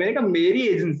रहा है. मैंने कहा मेरी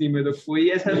एजेंसी में तो कोई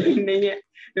ऐसा सीन नहीं है.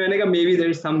 मैंने कहा maybe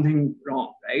there's something wrong,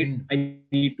 right? I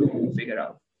need to figure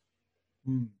out.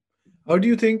 How do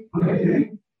you think?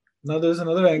 Now, there's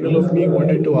another angle of me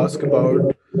wanted to ask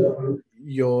about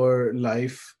your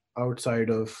life outside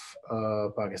of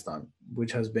Pakistan,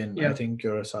 which has been, I think,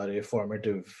 your sare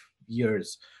formative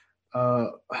years.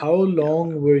 How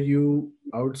long were you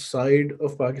outside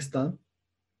of Pakistan?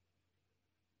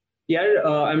 यार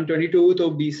I'm 22, तो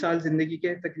 20 साल जिंदगी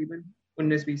के तकरीबन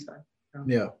 19-20 साल.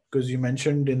 Yeah, because you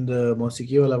mentioned in the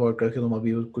मौसीकी वाला podcast कि तुम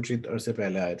अभी कुछ अरसे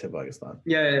पहले आए थे Pakistan.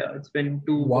 Yeah, it's been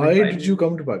 2. Why did you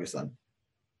come to Pakistan?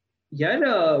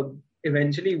 Yeah,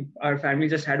 eventually our family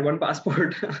just had one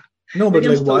passport. No, but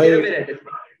like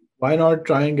why not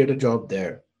try and get a job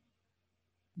there?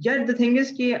 Yeah, the thing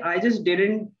is कि I just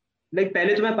didn't like.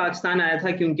 पहले तो मैं पाकिस्तान आया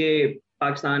था क्योंकि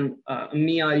पाकिस्तान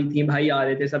अम्मी आ रही थी, भाई आ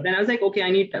रहे थे सब. And I was like, okay,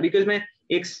 I need, because मैं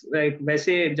एक like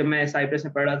वैसे जब मैं साइप्रस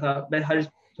में पढ़ रहा था, मैं हर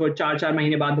 4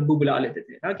 महीने बाद अब्बू बुला लेते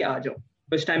थे ना कि आ जाओ.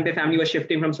 उस टाइम पे family was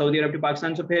shifting from Saudi Arab to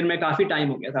Pakistan, so फिर मैं काफी टाइम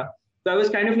हो गया था. So I was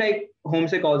kind of like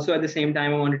homesick also. At the same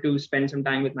time, I wanted to spend some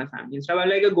time with my family and stuff. I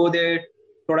like to go there,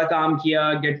 thoda kaam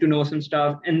kiya, get to know some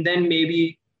stuff, and then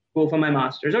maybe go for my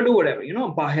masters or do whatever, you know,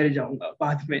 bahar jaunga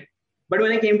baad mein. But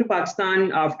when I came to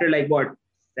Pakistan after like what,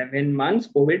 7 months,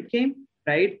 COVID came,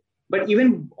 right? But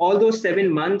even all those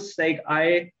 7 months, like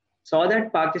I saw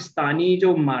that Pakistani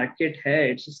jo market hai,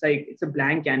 it's just like, it's a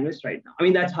blank canvas right now. I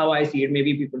mean, that's how I see it.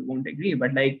 Maybe people won't agree,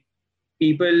 but like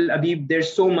people,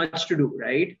 there's so much to do,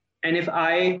 right? And if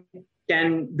I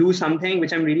can do something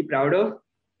which I'm really proud of,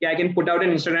 I can put out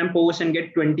an Instagram post and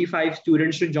get 25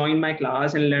 students to join my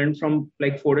class and learn from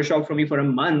like Photoshop from me for a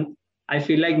month. I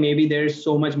feel like maybe there's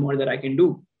so much more that I can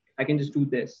do. I can just do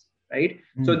this, right?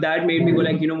 So that made me go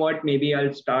like, you know what, maybe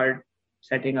I'll start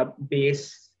setting up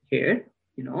base here,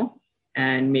 you know.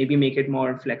 and maybe make it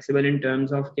more flexible in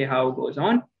terms of how it goes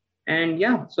on. And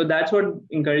yeah, so that's what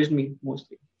encouraged me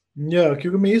mostly. Yeah,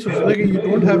 क्योंकि मैं ये सोच रहा था कि you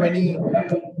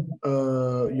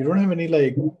don't have any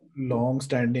like long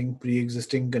standing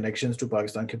pre-existing connections to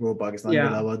Pakistan के pro Pakistan के Yeah,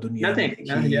 अलावा दुनिया नहीं nothing. देखी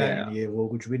Yeah, and yeah, ये वो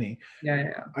कुछ भी नहीं. yeah,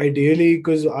 yeah. Ideally,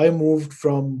 because I moved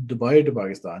from Dubai to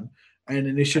Pakistan, and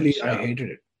initially I Acha. hated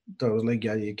it. So I was like,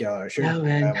 यार ये क्या shit Yeah,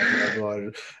 है man. मतलब,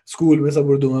 और स्कूल में सब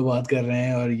उर्दू में बात कर रहे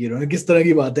हैं और किस तरह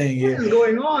की बातें हैं ये. What is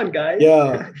going on, guys?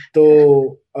 Yeah.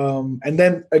 So and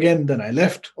then I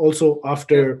left also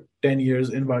after 10 years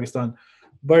in Pakistan.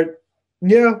 But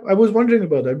yeah, I was wondering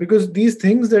about that because these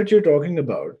things that you're talking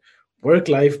about,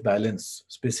 work-life balance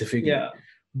specifically, Yeah.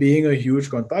 being a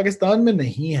huge Pakistan में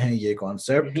नहीं है ये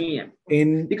concept नहीं है.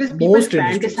 in Because people most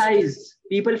industries.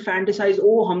 fantasize,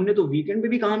 oh, हमने तो weekend पे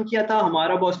भी काम किया था,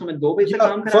 हमारा boss हमें 2 बजे तक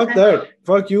काम Fuck कराता है. that.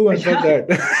 Fuck you and fuck that.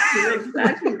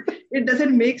 Exactly. It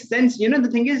doesn't make sense. The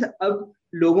thing is, अब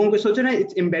लोगों को सोचो ना,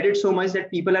 it's embedded so much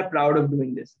that people are proud of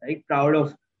doing this, right? Proud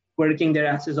of working their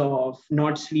asses off,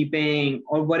 not sleeping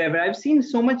or whatever. I've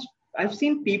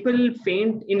seen people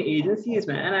faint in agencies,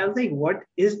 man. I was like, what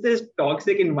is this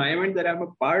toxic environment that I'm a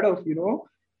part of,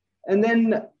 And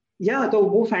then, yeah, तो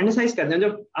वो fantasize करते हैं.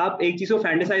 जब आप एक चीज को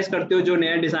fantasize करते हो, जो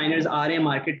नए designers आ रहे हैं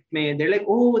market में, they're like,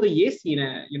 oh, तो ये scene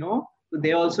है, So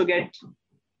they also get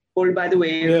pulled by the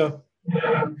wave. Yeah.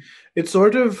 It's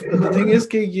sort of, the thing is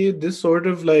कि this sort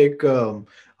of like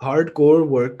hardcore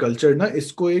work culture ना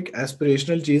इसको एक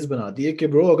aspirational चीज बनाती है कि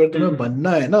bro, अगर तुम्हें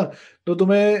बनना है ना तो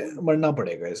तुम्हें मरना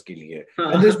पड़ेगा इसके लिए.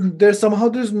 And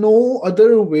there's no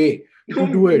other way to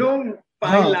do it. No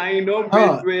fine line, no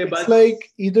midway. It's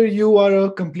like either you are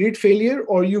a complete failure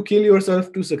or you kill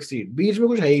yourself to succeed. बीच में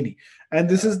कुछ है ही नहीं. And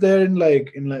this is there in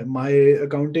like my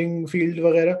accounting field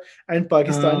वगैरह. And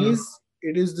Pakistanis,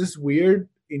 it is this weird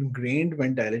ingrained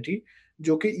mentality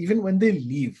जो कि even when they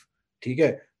leave, ठीक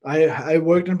है, I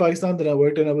worked in Pakistan, then I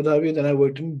worked in Abu Dhabi, then I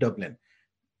worked in Dublin.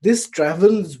 This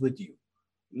travels with you,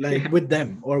 like with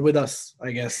them or with us,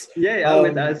 I guess. Yeah,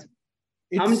 with us.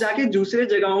 हम जाके दूसरे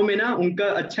जगहों में ना उनका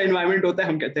अच्छा environment होता है,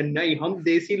 हम कहते हैं नहीं, हम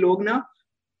देसी लोग ना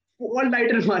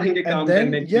all-nighter मारेंगे काम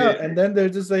करने के लिए. And then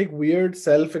there's this like weird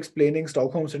self-explaining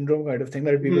Stockholm syndrome kind of thing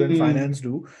that people in finance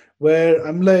do, where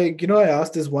I'm like, I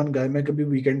asked this one guy, मैं कभी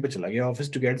weekend पे चला गया office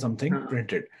to get something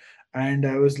printed, and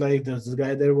I was like, there's this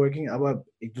guy there working. अब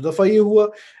एक दो दफा ये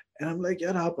हुआ, and I'm like,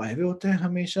 यार आप आए हुए होते हैं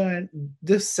हमेशा, and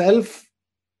this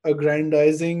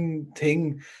self-aggrandizing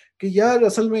thing कि यार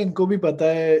असल में इनको भी पता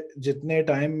है जितने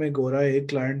टाइम में गोरा एक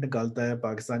क्लाइंट निकालता है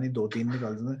पाकिस्तानी 2-3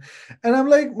 निकालते हैं. And I'm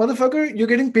like, motherfucker, you're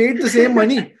getting paid the same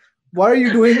money. Why are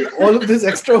you doing all of this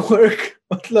extra work?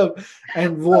 मतलब,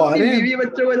 and वो आ रहे हैं, बीवी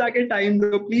बच्चों को जाके टाइम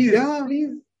दो please. Yeah,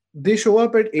 please. They show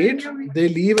up at 8, they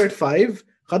leave at 5,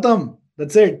 खत्म,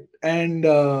 that's it. And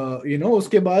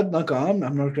उसके बाद ना काम,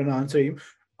 I'm not gonna answer him,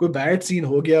 कोई bad scene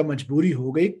हो गया, मजबूरी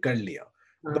हो गई, कर लिया.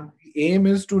 But the aim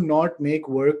is to not make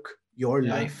work your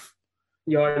life.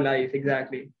 Your life,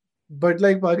 exactly. But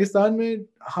like Pakistan mein,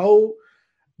 how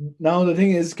now the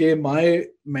thing is that my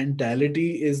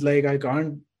mentality is like I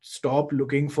can't stop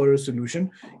looking for a solution,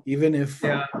 even if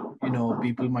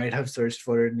people might have searched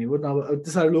for it. Now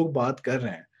इतने सारे लोग बात कर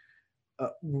रहे हैं.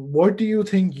 What do you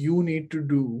think you need to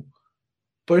do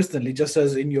personally, just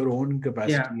as in your own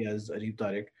capacity as Areeb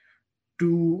Tariq,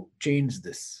 to change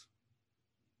this?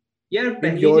 Yeah,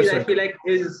 pehli cheez I feel like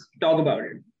is talk about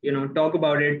it. Talk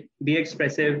about it, be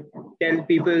expressive, tell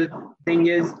people. Thing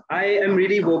is, I am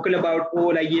really vocal about,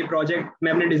 like ये project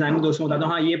मैं अपने design में दोस्तों को बताता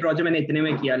हूँ, हाँ ये project मैंने इतने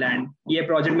में किया land, ये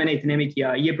project मैंने इतने में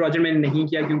किया, ये project मैंने नहीं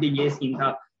किया क्योंकि ये scene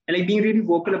था. And like being really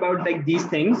vocal about like these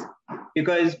things,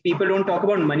 because people don't talk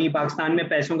about money. Pakistan में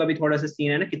पैसों का भी थोड़ा सा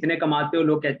scene है ना, कितने कमाते हो,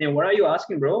 लोग कहते हैं what are you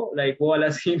asking bro, like वो वाला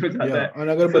scene हो जाता है. और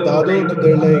अगर बता दो तो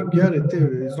they're like यार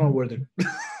it's not worth it.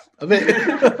 अबे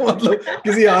मतलब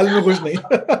किसी हाल में खुश नहीं.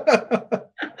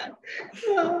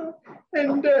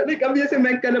 And like अब जैसे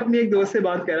मैं कल अपनी एक दोस्त से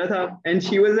बात कर रहा था, and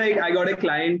she was like, I got a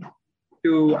client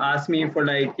to ask me for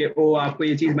like, oh आपको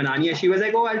ये चीज बनानी है. She was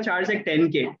like, oh I'll charge like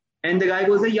 10K, and the guy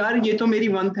goes like, यार ये तो मेरी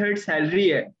 1/3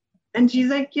 salary है. And she's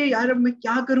like कि यार अब मैं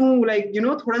क्या करूँ, like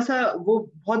थोड़ा सा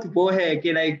वो बहुत वो है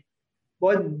कि like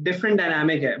बहुत different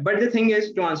dynamic है. But the thing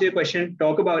is, to answer your question,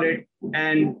 talk about it.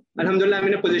 And alhamdulillah, I'm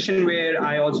in a position where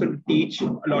I also teach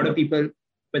a lot of people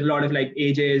with a lot of like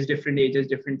ages, different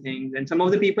things. And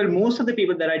most of the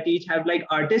people that I teach have like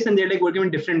artists, and they're like working in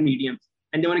different mediums,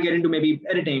 and they want to get into maybe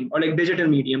editing or like digital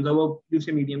mediums or वो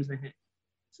दूसरे mediums में हैं,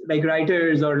 like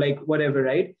writers or like whatever,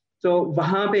 right? So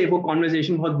वहाँ पे वो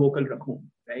conversation बहुत vocal रखूँ,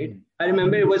 right? I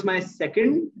remember it was my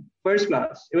first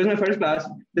class.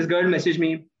 This girl messaged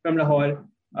me from Lahore,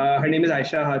 Her name is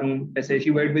Aisha Haroon.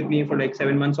 She worked with me for like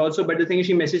 7 months also. But the thing is,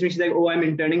 she messaged me. She's like, "Oh, I'm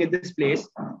interning at this place,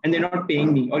 and they're not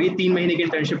paying me. और ये 3 महीने की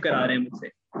internship करा रहे हैं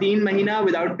मुझसे. 3 महीना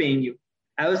without paying you."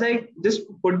 I was like, just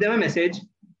put them a message.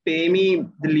 Pay me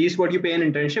the least what you pay in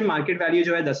internship. Market value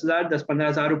जो है 10,000,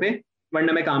 10-15,000 रुपए.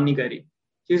 वरना मैं काम नहीं कर रही.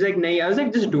 She was like, "No." I was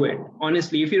like, "Just do it.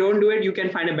 Honestly, if you don't do it, you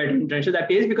can find a better internship that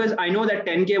pays because I know that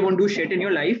 10K won't do shit in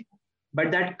your life." But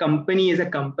that company is a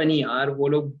company यार, वो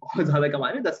लोग बहुत ज्यादा कमा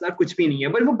रहे हैं, 10 लाख कुछ भी नहीं है,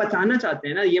 बट वो बचाना चाहते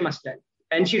हैं ना, ये मसला है.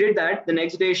 And she did that. The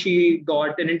next day she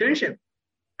got an internship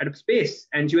at a space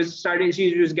and she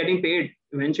was getting paid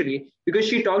eventually because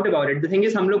she talked about it. The thing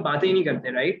is हम लोग बातें ही नहीं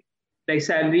करते, right? Like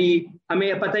salary,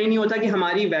 हमें पता ही नहीं होता कि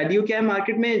हमारी वैल्यू क्या है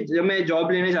मार्केट में. जब मैं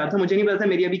जॉब लेने जाता मुझे नहीं पता था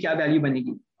मेरी अभी क्या वैल्यू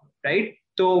बनेगी, राइट?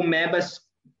 तो मैं बस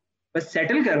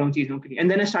सेटल कर रहा हूँ चीजों के लिए. And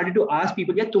then I started to ask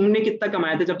people, यार तुमने कितना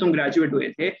कमाया था जब तुम ग्रेजुएट हुए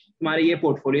थे, तुम्हारे ये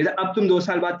पोर्टफोलियो था, अब तुम 2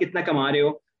 साल बाद कितना कमा रहे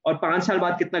हो और 5 साल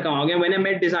बाद कितना कमाओगे. When I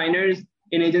met designers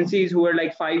in agencies who were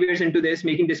like 5 years into this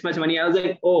making this much money, I was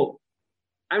like, oh,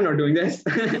 I'm not doing this.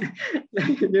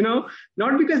 You know,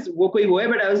 not because वो कोई वो है,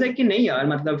 but I was like कि नहीं यार,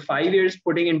 मतलब 5 years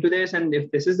putting into this and if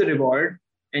this is the reward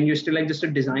and you're still like just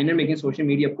a designer making social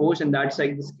media posts and that's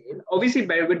like the scale, obviously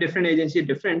better with different agencies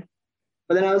different.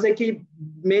 But then I was like,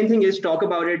 main thing is talk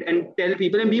about it and tell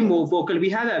people and be more vocal. We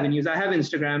have avenues. I have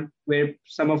Instagram where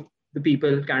some of the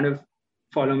people kind of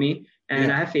follow me,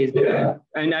 and I have Facebook,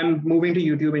 and I'm moving to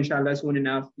YouTube inshallah soon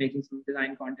enough, making some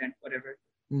design content, whatever.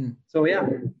 So yeah,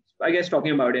 I guess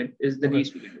talking about it is the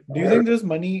least we can do. Do you think there's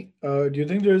money? Do you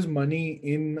think there's money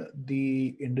in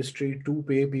the industry to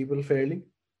pay people fairly?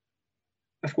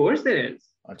 Of course there is.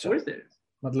 Of course there is.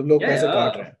 मतलब लोग पैसे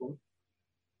काट रहे हैं.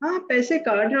 हाँ, पैसे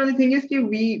काट रहे हैं. The thing is कि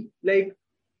we like,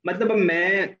 मतलब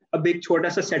मैं अब एक छोटा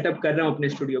सा सेटअप कर रहा हूँ अपने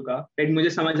स्टूडियो का, राइट? मुझे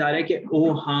समझ आ रहा है कि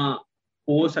ओ हाँ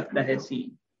हो सकता है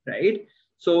सीन, राइट?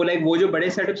 सो लाइक वो जो बड़े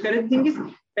सेटअप्स कर रहे हैं, थिंक इज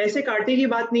पैसे काटने की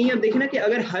बात नहीं है. अब देखिए ना कि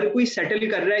अगर हर कोई सेटल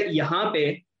कर रहा है यहाँ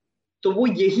पे तो वो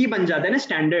यही बन जाता है ना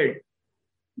स्टैंडर्ड.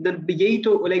 यही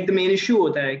तो लाइक द मेन इशू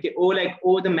होता है कि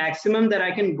ओ the maximum that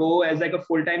I can go as like a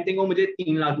full time thing, वो मुझे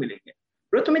 3 लाख मिलेंगे.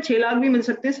 ब्रो तुम्हें 6 लाख भी मिल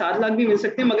सकते हैं, 7 लाख भी मिल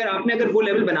सकते हैं, मगर आपने अगर वो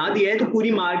लेवल बना दिया है तो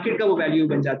पूरी मार्केट का वो वैल्यू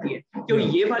बन जाती है. क्यों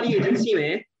ये वाली एजेंसी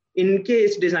में इनके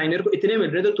इस डिजाइनर को इतने मिल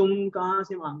रहे तो तुम कहाँ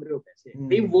से मांग रहे हो पैसे?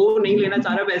 भाई वो नहीं लेना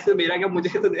चाह रहा पैसे, मेरा क्या,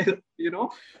 मुझे तो दे, you know,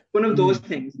 one of those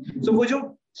things. सो वो जो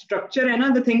स्ट्रक्चर है ना,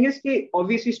 द थिंग इज कि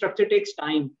obviously structure takes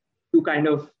time to kind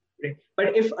of,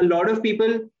 but if a lot of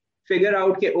people figure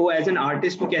out कि ओ एज एन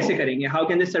आर्टिस्ट वो कैसे करेंगे, how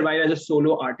can they survive as a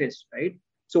solo artist, right?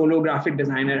 Solo graphic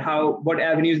designer, what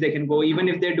avenues they can go,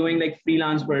 even if they're doing like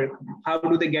freelance work, how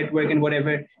do they get work and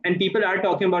whatever. And people are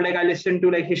talking about, like I listen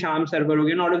to like Hisham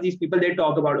Sarvarogi and all of these people, they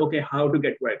talk about okay how to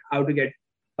get work, how to get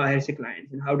बाहर से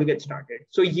clients and how to get started.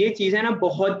 So ये चीजें ना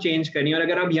बहुत change करनी है. और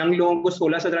अगर आप यंग लोगों को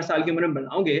 16-17 साल की उम्र में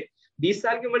बनाओगे, 20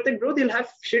 साल की उम्र तक bro they'll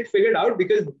have shit figured out,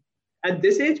 because at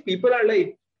this age people are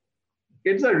like,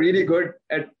 kids are really good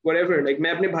at whatever. Like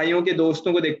मैं अपने भाइयों के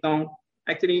दोस्तों को देखता हूँ,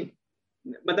 actually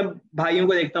मतलब भाइयों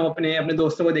को देखता हूँ, अपने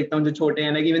दोस्तों को देखता हूँ जो छोटे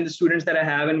हैं, like even the students that I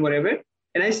have and whatever,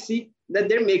 and I see that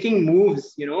they're making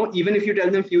moves, you know, even if you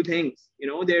tell them few things,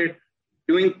 you know, they're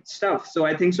doing stuff. So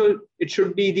I think so it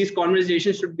should be, these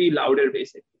conversations should be louder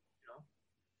basically,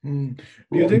 you know.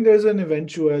 Do you think there's an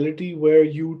eventuality where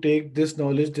you take this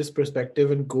knowledge, this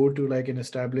perspective and go to like an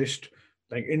established,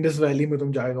 like Indus Valley में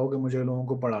तुम जाएगा कि मुझे लोगों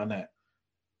को पढ़ाना है?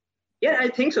 Yeah, I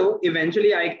think so.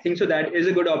 Eventually, I think so. That is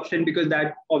a good option because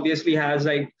that obviously has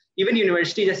like even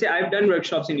university. Just say I've done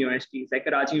workshops in universities like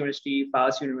Karachi University,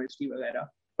 Fas University, वगैरह.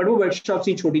 But वो workshops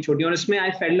ही छोटी-छोटी. और उसमें I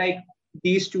felt like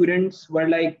these students were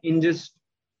like in just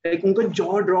like उनको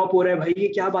jaw drop हो रहा है, भाई ये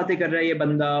क्या बातें कर रहा है ये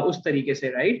बंदा, उस तरीके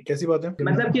से, right? कैसी बातें?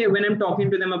 मतलब कि when I'm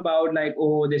talking to them about like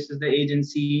oh this is the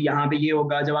agency, यहाँ पे ये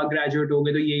होगा, जब आप graduate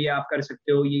होगे तो ये आप कर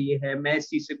सकते हो, ये है, मैं इस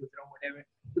चीज से गुजरा हूँ, whatever.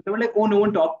 So they were like, oh no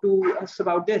one talked to us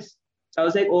about this. So I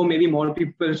was like, oh, maybe more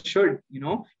people should, you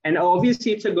know. And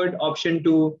obviously, it's a good option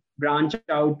to branch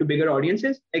out to bigger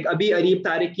audiences. Like abhi Areeb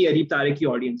Tariq ki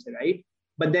audience, right?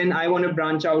 But then I want to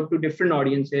branch out to different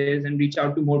audiences and reach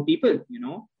out to more people, you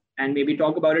know, and maybe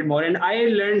talk about it more. And I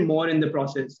learn more in the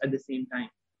process at the same time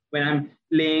when I'm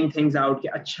laying things out.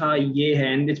 Ki, Acha, ye hai.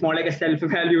 And it's more like a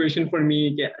self-evaluation for me.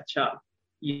 Ki, Acha,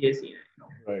 ye scene hai, you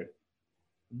know. Right.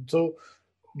 So,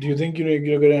 do you think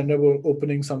you're going to end up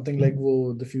opening something like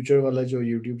the future wala jo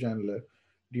YouTube channel hai?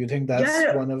 Do you think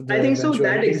that's one of the I think so.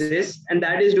 That exists and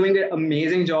that is doing an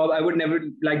amazing job. I would never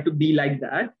like to be like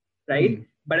that, right?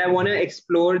 But I want to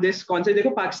explore this concept.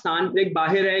 Dekho, Pakistan, like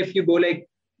bahir hai, if you go like,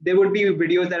 there would be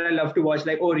videos that I love to watch,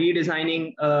 like oh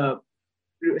redesigning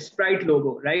Sprite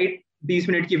logo, right? 20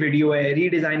 minute ki video hai,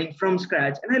 redesigning from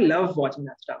scratch, and I love watching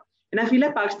that stuff. And I feel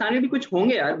like Pakistan में भी कुछ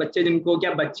होंगे यार बच्चे जिनको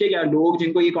क्या लोग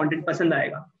जिनको ये content पसंद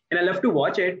आएगा, and I love to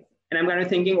watch it, and I'm kind of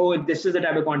thinking, oh, this is the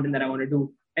type of content that I want to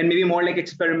do, and maybe more like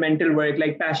experimental work,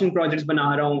 like passion projects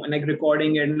बना रहा हूँ, and like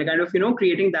recording it, and kind of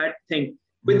creating that thing.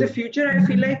 With the future, I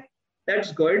feel like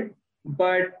that's good,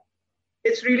 but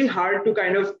it's really hard to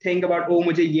kind of think about, oh,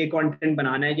 मुझे ये content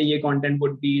बनाना है, कि ये content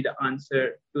would be the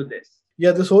answer to this.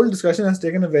 Yeah, this whole discussion has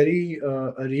taken a very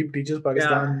Areeb teaches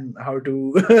Pakistan how to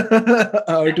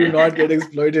how to not get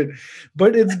exploited,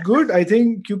 but it's good, I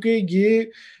think, क्योंकि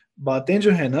ये बातें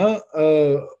जो है ना,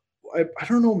 I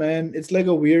don't know, man, it's like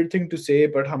a weird thing to say,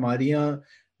 but हमारे यहाँ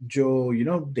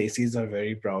जो desis are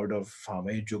very proud of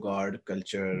हमें जुगाड़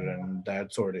culture and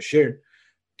that sort of shit.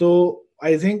 तो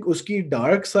I think उसकी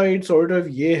dark side sort of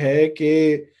ये है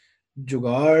कि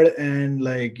jugaad and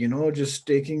just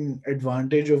taking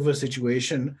advantage of a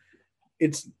situation,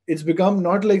 it's become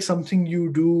not like something you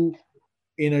do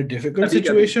in a difficult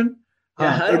situation.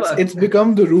 It's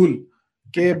become the rule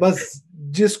कि बस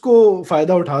जिसको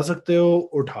फायदा उठा सकते हो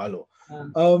उठा लो.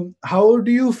 How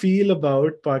do you feel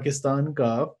about Pakistan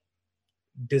ka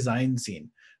design scene?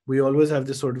 We always have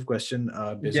this sort of question,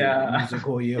 music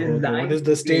ho, ye ho, so what is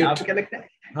the state?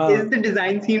 Is the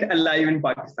design scene alive in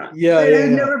Pakistan? Yeah, it has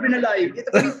never been alive. It's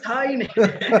very tiny.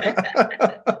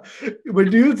 But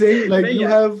do you think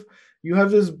you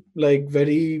have this like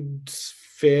very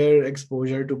fair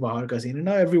exposure to Bahar ka scene, and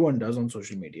now everyone does on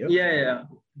social media? Yeah.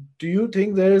 Do you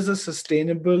think there is a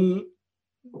sustainable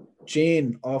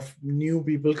chain of new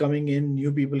people coming in,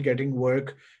 new people getting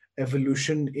work,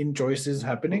 evolution in choices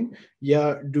happening?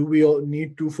 Yeah, do we all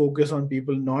need to focus on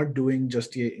people not doing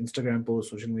just ये Instagram post,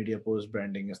 social media post,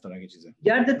 branding, इस तरह की चीजें?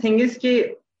 Yeah, the thing is कि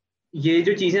ये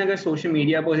जो चीजें अगर सोशल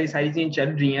मीडिया पर ये सारी चीजें चल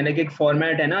रही हैं, लाइक एक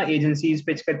फॉर्मेट है ना, एजेंसीज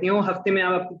पिच करती हैं, हफ्ते में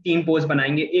आप 3 पोस्ट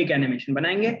बनाएंगे, एक एनिमेशन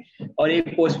बनाएंगे और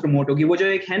एक पोस्ट प्रमोट होगी. वो जो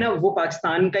एक है ना, वो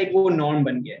पाकिस्तान का एक वो नॉर्म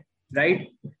बन गया है, राइट?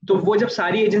 तो वो जब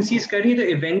सारी एजेंसीज कर रही है, तो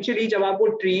इवेंचुअली जब आप वो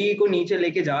ट्री को नीचे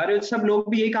लेके जा रहे हो, सब लोग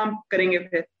भी यही काम करेंगे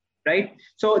फिर, right?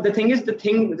 So the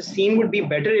scene would be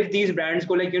better if these brands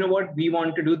go like, you know what, we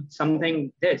want to do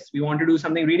something we want to do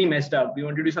something really messed up, we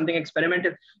want to do something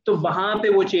experimental. So वहाँ पे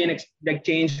वो chain like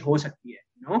change हो सकती है,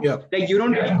 Yeah. Like you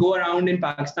don't really go around in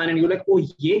Pakistan and you're like, oh,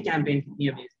 ये campaign कितनी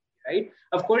amazing, right?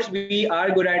 Of course, we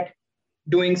are good at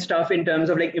doing stuff in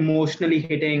terms of like emotionally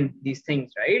hitting these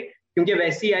things, right? क्योंकि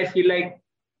वैसे I feel like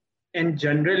in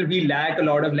general, we lack a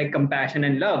lot of like compassion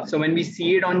and love. So when we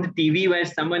see it on the TV where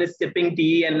someone is sipping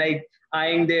tea and like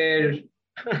eyeing their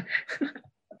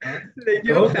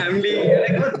family,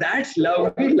 like, oh, that's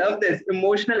love. We love this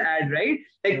emotional ad, right?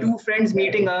 Like two friends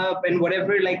meeting up and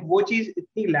whatever, like वो चीज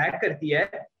इतनी lack करती है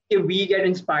कि we get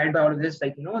inspired by all of this,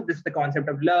 like, this is the concept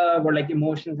of love or like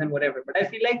emotions and whatever. But I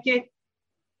feel like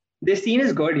this scene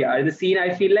is good, yeah. The scene,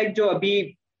 I feel like जो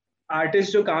अभी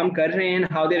artists जो काम कर रहे हैं,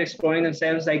 how they're exploring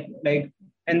themselves, like,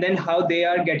 and then how they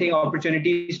are getting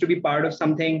opportunities to be part of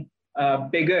something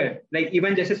bigger. Like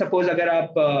even जैसे suppose अगर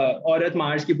आप औरत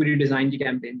मार्च की पूरी design की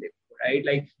campaign देखो, right?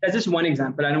 Like that's just one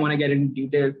example. I don't want to get into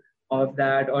detail of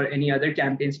that or any other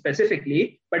campaign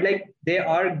specifically, but like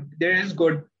there is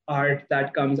good art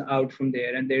that comes out from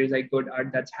there, and there is like good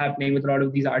art that's happening with a lot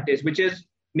of these artists, which is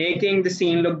making the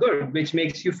scene look good, which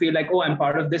makes you feel like, oh, I'm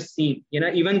part of this scene,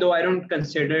 even though I don't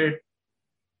consider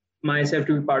myself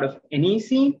to be part of any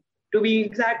scene, to be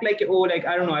exact, like, oh, like,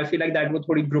 I don't know, I feel like that would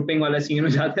thodi grouping wala scene ho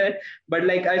jata hai, but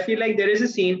like, I feel like there is a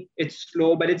scene, it's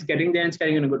slow, but it's getting there and it's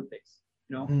getting in a good place,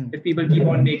 if people keep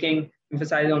on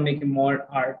emphasize on making more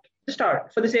art, just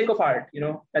art, for the sake of art,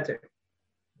 that's it.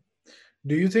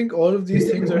 Do you think all of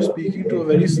these things are speaking to a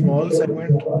very small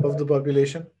segment of the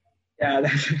population?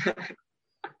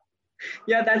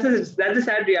 Yeah, that's a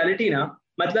sad reality now.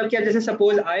 मतलब क्या, जैसे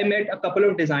suppose I met a couple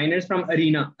of designers from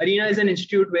Arena. Arena is an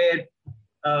institute where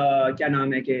क्या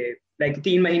नाम है कि like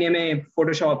 3 महीने में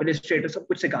Photoshop, Illustrator सब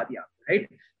कुछ सिखा दिया, right?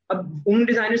 अब उन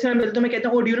डिजाइनर से मैं मिलता हूँ, मैं कहता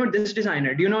हूँ, oh, do you know this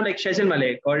designer? Do you know like Shazin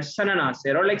Malik or Sana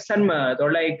Nasir or like Sanmat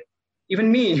or like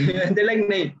even me? They're like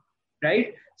नहीं,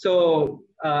 right? So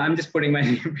I'm just putting my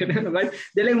name in, but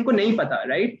they're like उनको नहीं पता,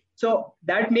 right? So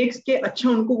that makes के अच्छा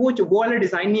उनको वो वाला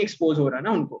design नहीं एक्सपोज हो रहा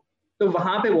ना उनको, तो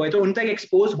वहां पे वो है, तो उन तक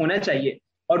एक्सपोज होना चाहिए,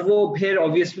 और वो फिर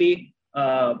ऑब्वियसली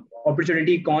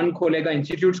अपॉर्चुनिटी कौन खोलेगा,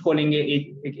 इंस्टीट्यूट्स खोलेंगे,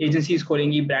 एजेंसीज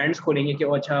खोलेंगी, ब्रांड्स खोलेंगे कि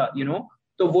अच्छा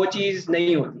तो वो चीज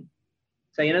नहीं होती,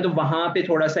 सही है ना? तो वहां पे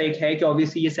थोड़ा सा एक है कि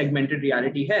ऑब्वियसली ये सेगमेंटेड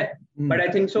रियलिटी है, बट आई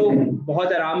थिंक सो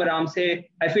बहुत आराम से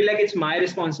I feel like it's my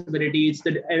responsibility, it's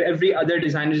every other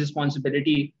designers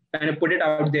responsibility, kind of put it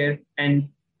out there and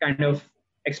kind of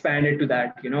expand it to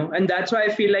that, and that's why I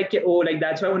feel like, oh, like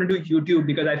that's why I want to do YouTube,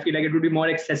 because I feel like it would be more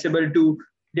accessible to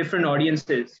different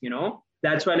audiences,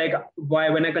 That's why, like, why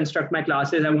when I construct my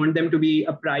classes, I want them to be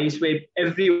a price where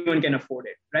everyone can afford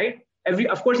it, right?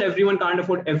 Of course, everyone can't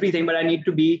afford everything, but I need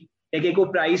to be like एक वो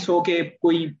price हो के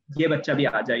कोई ये बच्चा भी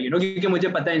आ जाए, क्योंकि मुझे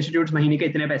पता है institutes महीने के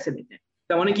इतने पैसे देते हैं.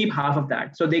 So I want to keep half of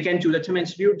that, so they can choose. अच्छा मैं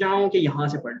institute जाऊँ कि यहाँ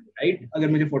से पढ़ लूँ, right? अगर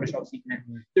मुझे Photoshop सीखना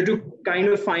है, so to kind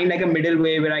of find like a middle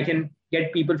way where I can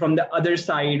get people from the other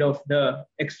side of the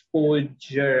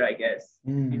exposure, I guess.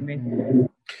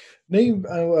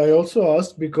 I also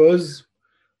asked because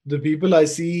the people I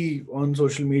see on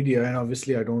social media, and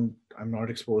obviously I'm not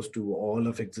exposed to all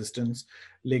of existence,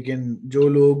 लेकिन जो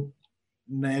लोग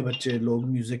नए बच्चे लोग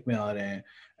music में आ रहे हैं,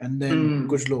 and then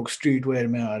कुछ लोग स्ट्रीट वेयर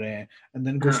में आ रहे हैं, and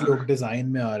then कुछ लोग डिजाइन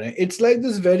में आ रहे हैं. It's like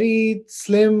this very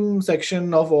slim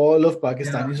section of all of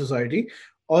Pakistani society,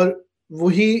 और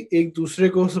वही एक दूसरे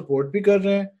को सपोर्ट भी कर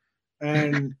रहे हैं.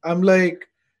 And I'm like,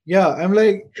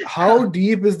 how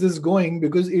deep is this going?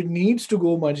 Because it needs to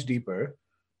go much deeper.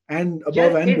 And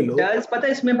above and below. It does. पता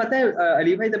है इसमें पता है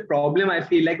अली भाई, the problem I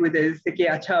feel like with this is कि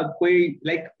अच्छा कोई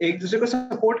like एक दूसरे को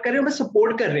support कर रहे हो, बस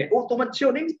support कर रहे हैं. Oh तुम अच्छे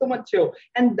हो, नहीं तुम अच्छे हो,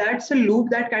 and that's a loop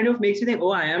that kind of makes you think,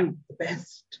 oh I am the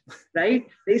best, right?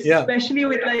 Especially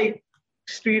with like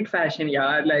street fashion,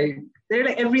 yeah. Like they're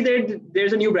like every day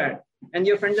there's a new brand, and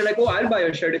your friends are like, oh I'll buy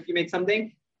your shirt if you make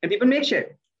something, and people make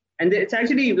shit, and it's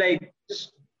actually like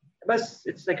just. बस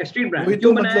it's like a street brand.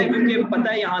 क्यों बनाया? क्योंकि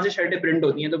पता है यहाँ से शर्टें print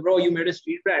होती हैं, तो bro you made a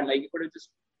street brand, like you could have just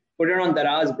put it on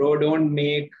Daraz, bro.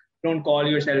 Don't call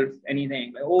yourself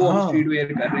anything like, oh हम street wear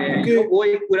कर रहे हैं. तो वो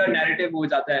एक पूरा narrative हो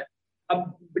जाता है.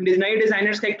 अब नए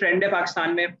designers का एक trend है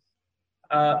पाकिस्तान में,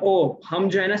 हम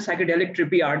जो है ना psychedelic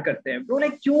trippy art करते हैं. bro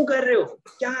like क्यों कर रहे हो?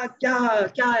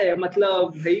 क्या है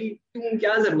मतलब भाई, तुम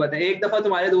क्या जरूरत है? एक दफा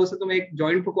तुम्हारे दोस्त से तुम एक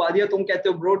joint फुकवा दिया, तुम कहते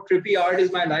हो bro trippy art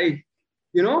is my life.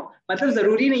 मतलब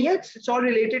जरूरी नहीं है. It's all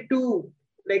related to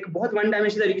like बहुत one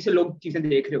dimensional तरीके से लोग चीजें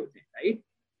देख रहे होते हैं, right?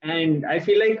 And I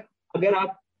feel like अगर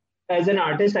आप as an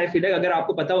artist, I feel like अगर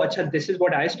आपको पता हो अच्छा this is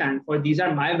what I stand for, these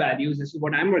are my values, this is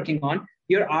what I'm working on,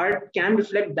 your art can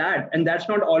reflect that, and that's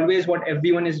not always what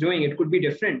everyone is doing. It could be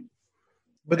different.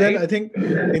 But then I think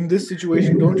in this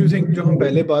situation, don't you think जो हम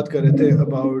पहले बात कर रहे थे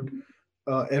about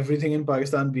everything in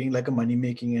Pakistan being like a money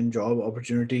making and job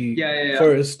opportunity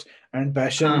first, and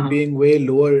passion being way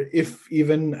lower, if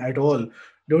even at all.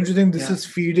 Don't you think this is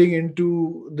feeding into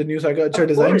the new cycle? अच्छा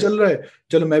design चल रहा है,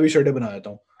 चलो मैं भी शर्टें बना देता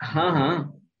हूँ.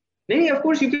 हाँ नहीं of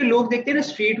course, क्योंकि लोग देखते हैं ना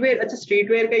street wear. अच्छा street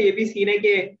wear का ये भी सीन है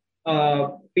कि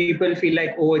people feel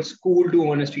like oh it's cool to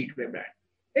own a street wear brand.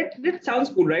 It sounds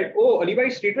cool, right? Oh, Areeb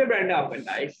streetwear brand है आपका,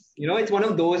 nice. It's one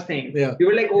of those things. People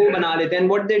are like, oh, बना लेते हैं. And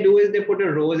what they do is they put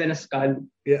a rose and a skull.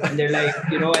 And they're like,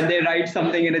 and they write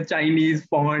something in a Chinese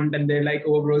font, and they're like,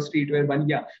 oh, bro, streetwear ban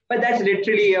gaya. But that's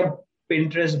literally a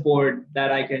Pinterest board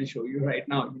that I can show you right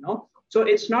now. So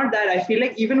it's not that. I feel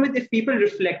like even if people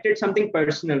reflected something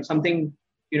personal, something,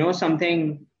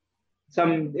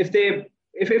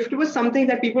 if it was something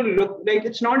that people look like,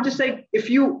 it's not just like if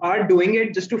you are doing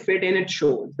it just to fit in, it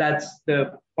shows. That's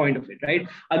the point of it, right?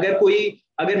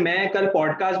 अगर मैं कल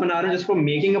podcast बना रहा हूँ just for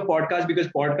making a podcast because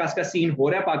podcast का scene हो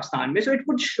रहा है पाकिस्तान में, so it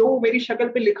would show. मेरी शक्ल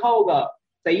पे लिखा होगा,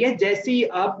 सही है. जैसी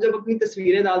आप जब अपनी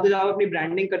तस्वीरें डालते हो, जब आप अपनी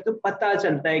ब्रांडिंग करते हो, पता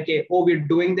चलता है कि oh we're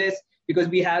doing this because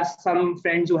we have some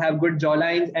friends who have good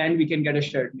jawlines and we can get a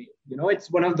shirt made. It's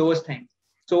one of those things.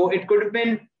 So it could have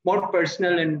been more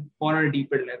personal and on a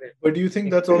deeper level. But do you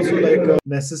think that's also like a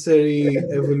necessary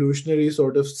evolutionary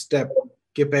sort of step?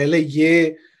 कि पहले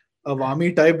ये अवामी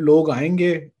type लोग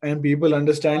आएंगे and people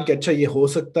understand कि अच्छा ये हो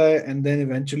सकता है, and then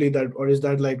eventually that, or is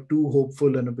that like too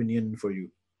hopeful an opinion for you?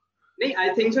 नहीं,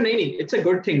 I think so. नहीं, it's a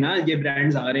good thing ना, ये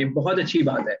brands आ रहे हैं, बहुत अच्छी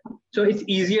बात है. So it's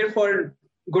easier for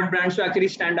good brands to actually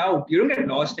stand out. You don't get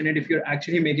lost in it if you're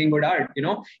actually making good art.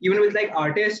 Even with like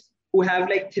artists who have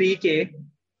like 3K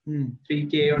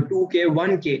or 2K,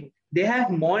 1K, they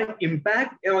have more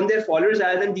impact on their followers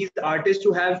rather than these artists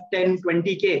who have 10,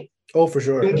 20K. Oh, for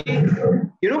sure.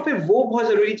 क्योंकि फिर वो बहुत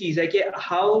जरूरी चीज है कि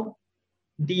how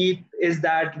deep is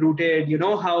that rooted,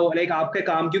 how like आपका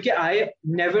काम, क्योंकि I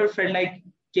never felt like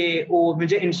कि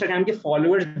मुझे Instagram के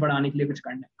followers बढ़ाने के लिए कुछ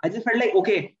करना है. I just felt like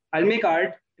okay, I'll make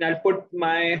art and I'll put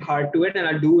my heart to it and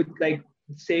I'll do it like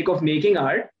sake of making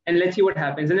art and let's see what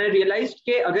happens. And I realized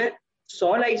कि अगर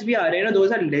 100 likes भी आ रहे हैं ना,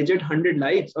 those are legit 100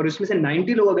 likes, और उसमें से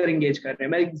 90 लोग अगर engage कर रहे हैं,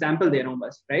 मैं example दे रहा हूँ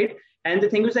बस, right? And the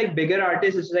thing was like bigger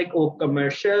artists, it's like oh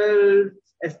commercial,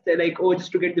 like oh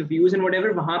just to get the views and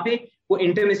whatever, वहाँ पे वो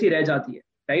intimacy रह जाती है,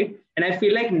 right? And I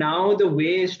feel like now the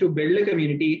way is to build a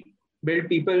community, build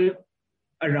people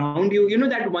around you.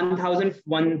 That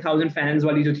 1,000 fans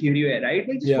वाली जो theory है, right?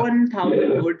 Like just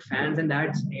 1,000 good fans and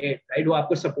that's it, right? वो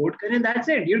आपको support करें, that's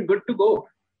it. You're good to go,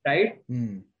 right?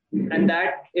 And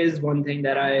that is one thing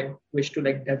that I wish to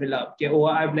like develop. Okay, oh,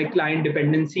 I have like client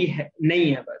dependency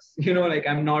nahi hai bas. Like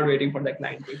I'm not waiting for the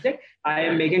client paycheck. I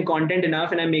am making content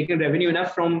enough and I'm making revenue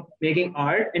enough from making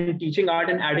art and teaching art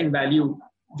and adding value.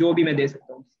 जो भी मैं दे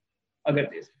सकता हूँ, अगर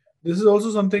दे सकता This is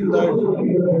also something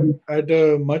that at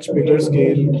a much bigger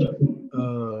scale,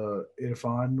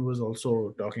 Irfan was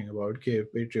also talking about कि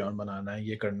Patreon बनाना है,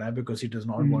 ये करना है, because he does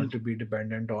not want to be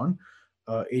dependent on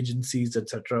agencies,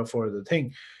 etc. for the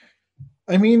thing.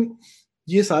 I mean,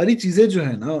 ये सारी चीजें जो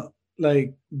है ना,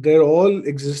 like they're all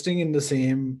existing in the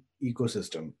same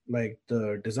ecosystem. Like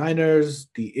the designers,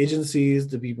 the agencies,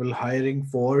 the people hiring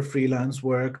for freelance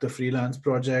work, the freelance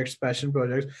projects, passion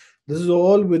projects. This is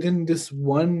all within this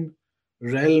one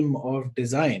realm of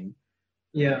design,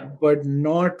 yeah, but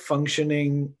not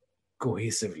functioning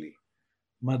cohesively.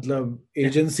 मतलब yeah,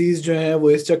 agencies जो हैं वो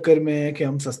इस चक्कर में है कि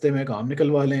हम सस्ते में काम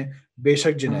निकलवा लें, बेशक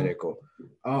हाँ, जेनेरिक हो.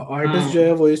 आर्टिस्ट जो हाँ,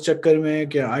 है वो इस चक्कर में है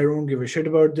कि I don't give a shit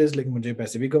about this, लेकिन मुझे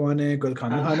पैसे भी कमाने हैं, कल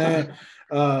खाना खाना है,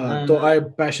 हाँ, तो हाँ, आई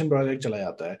पैशन प्रोजेक्ट चला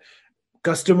जाता है.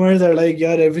 कस्टमर्स आर लाइक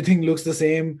यार एवरीथिंग लुक्स द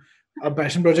सेम, अब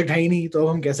पैशन प्रोजेक्ट है ही नहीं, तो अब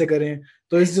हम कैसे करें?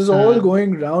 तो इट्स जस्ट ऑल हाँ,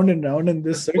 going round in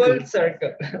this circle. full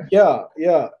circle.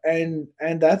 Yeah,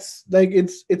 and that's like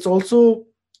it's also,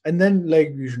 and then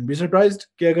like you shouldn't be surprised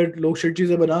कि अगर लोग shit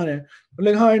चीजें बना रहे हैं, but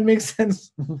like हाँ, it makes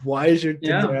sense why shit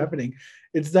things are Yeah, happening.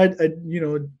 It's that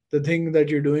the thing that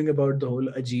you're doing about the whole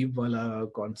ajeeb wala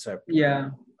concept, yeah,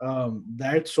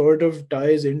 that sort of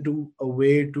ties into a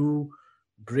way to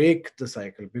break the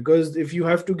cycle, because if you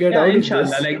have to get yeah, out of inshallah.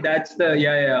 this. Like that's the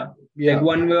yeah. Like Yeah,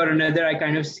 one way or another, I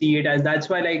kind of see it as that's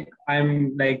why like I'm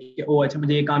like, oh, अच्छा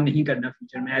मुझे ये काम नहीं करना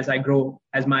future में, as I grow,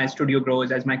 as my studio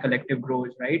grows, as my collective grows,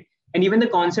 right? And even the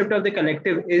concept of the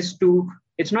collective is to,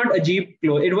 it's not Ajeeb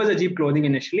clothing. It was Ajeeb clothing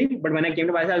initially, but when I came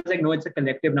to myself, I was like, no, it's a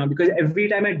collective now, because every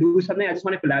time I do something, I just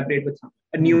want to collaborate with someone,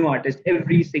 a new artist,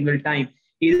 every single time.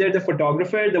 Either the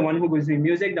photographer, the one who gives me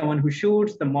music, the one who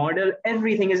shoots, the model,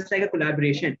 everything is just like a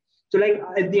collaboration. So like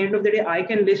at the end of the day, I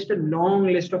can list a long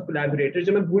list of collaborators.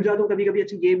 जो मैं भूल जाता हूँ कभी कभी,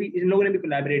 अच्छा ये भी इन लोगों ने भी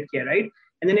collaborate किया, right?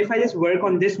 And then if I just work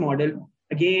on this model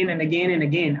again and again and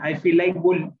again, I feel like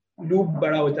वो loop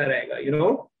बड़ा होता रहेगा.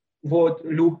 वो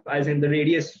loop, as in the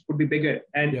radius would be bigger,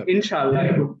 and yeah. inshallah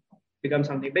it would become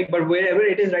something big. But wherever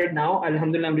it is right now,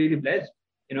 alhamdulillah, I'm really blessed.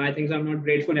 I think I'm not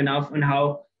grateful enough on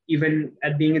how even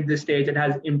at being at this stage, it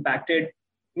has impacted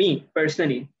me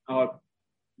personally, or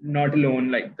not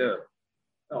alone like the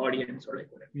audience or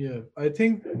like whatever. Yeah, I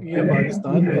think ये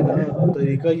पाकिस्तान में ना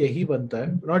तरीका यही बनता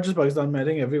है, not just Pakistan, I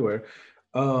think everywhere,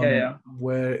 Yeah.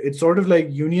 where it's sort of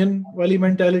like union wali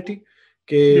mentality.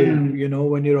 कि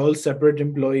when you're all separate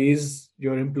employees,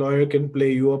 your employer can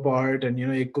play you apart, and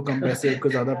एक को कम पैसे, एक को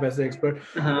ज़्यादा पैसे expert.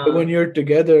 But when you're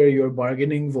together, your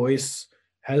bargaining voice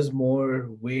has more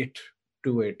weight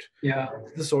to it. Yeah.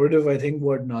 This is sort of, I think,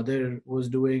 what Nadir was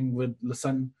doing with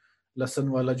लसन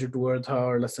वाला जो टूर था,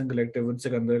 और लसन कलेक्टिव with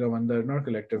सिकंदर का मंदिर, not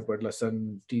collective but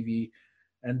लसन TV,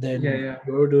 and then Yeah.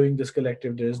 you're doing this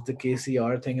collective, there's the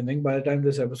KCR thing. And I think by the time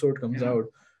this episode comes Yeah.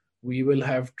 out, we will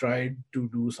have tried to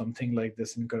do something like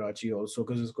this in Karachi also,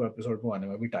 because इसको episode में आने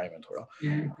में भी time है थोड़ा.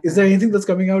 Yeah. Is there anything that's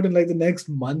coming out in like the next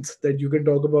month that you can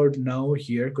talk about now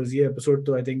here? Because ये episode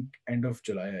तो I think end of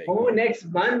July आएगी. Oh, next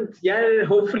month. Yeah,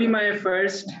 hopefully my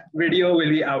first video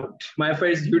will be out. My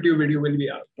first YouTube video will be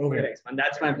out. Okay. Next month.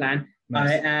 That's my plan.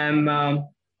 Nice.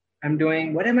 I'm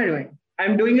doing, what am I doing?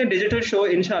 I'm doing a digital show,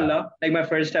 inshallah. Like my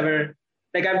first ever,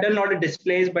 like I've done a lot of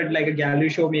displays, but like a gallery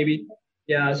show maybe.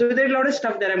 Yeah, so there's a lot of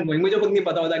stuff that I'm going. मुझे खुद नहीं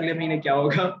पता होता अगले महीने क्या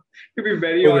होगा. To be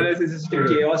very honest, it's just a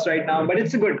chaos right now, but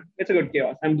it's a good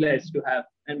chaos. I'm blessed to have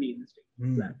and be in this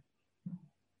plan.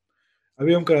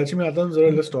 अभी हम कराची में आते हैं, जरा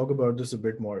let's talk about this a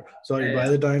bit more. Sorry, by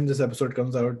the time this episode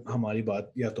comes out, हमारी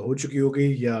बात या तो हो चुकी होगी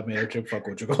या मेरा trip fuck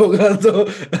हो चुका होगा. So,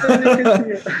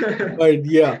 but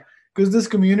yeah, because this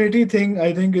community thing,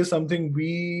 I think, is something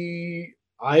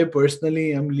I personally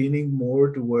am leaning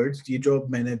more towards. ये जो अब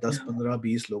मैंने 10, 15,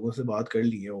 20 लोगों से बात कर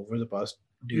ली है over the past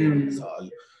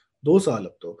 2 साल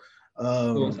अब तो.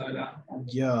 2 साल.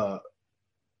 Yeah.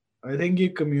 I think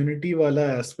ये community वाला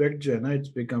aspect जो है ना,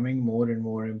 it's becoming more and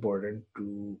more important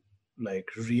to like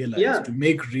realize, to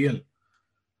make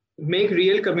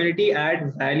real community,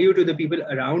 add value to the people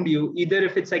around you, either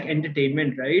if it's like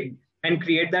entertainment, right? And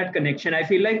create that connection. I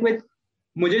feel like with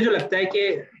मुझे जो लगता है कि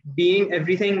being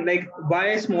everything, like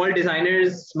why small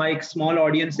designers, like small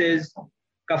audiences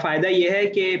का फायदा ये है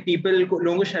कि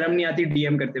लोगों को शर्म नहीं आती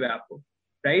DM करते हुए आपको,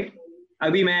 right?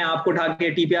 अभी मैं आपको उठा के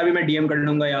TPR भी मैं DM कर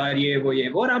लूंगा यार, ये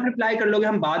वो और आप रिप्लाई कर लोगे,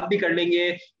 हम बात भी कर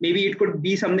लेंगे. Maybe it could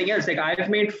be something else. Like I've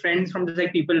made friends from this,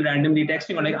 like people randomly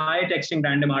texting, or like I texting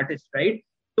random artists, right?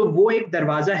 तो वो एक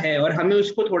दरवाजा है और हमें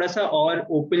उसको थोड़ा सा और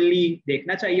ओपनली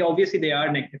देखना चाहिए. Obviously there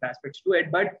are negative aspects to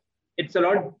it, but it's a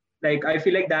lot, like I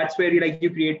feel like that's where you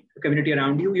create a community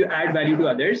around you, you add value to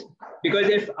others. Because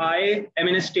if I am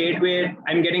in a state where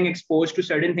I'm getting exposed to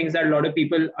certain things that a lot of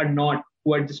people are not,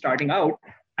 who are just starting out,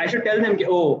 I should tell them कि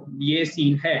oh ये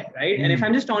scene है, right? And if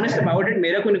I'm just honest about it,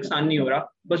 मेरा कोई नुकसान नहीं हो रहा,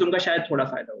 बस उनका शायद थोड़ा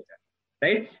फायदा हो जाए,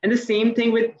 right? And the same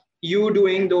thing with you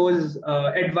doing those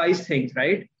advice things,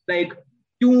 right? Like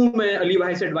क्यों मैं अली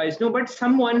भाई से advice लूं, but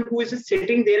someone who is just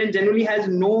sitting there and generally has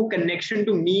no connection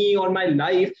to me or my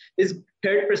life is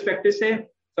third perspective से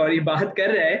sorry बात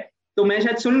कर रहा है, तो मैं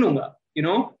शायद सुन लूंगा, you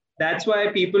know. That's why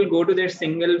people go to their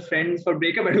single friends for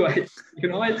breakup advice. You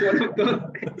know, it's one of those.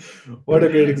 What a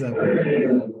great example.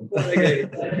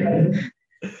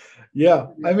 Yeah,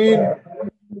 I mean,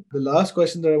 the last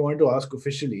question that I wanted to ask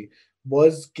officially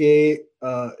was कि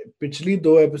पिछली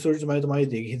 2 episodes मैंने तुम्हारी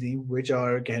देखी थी, which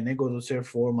are कहने को तो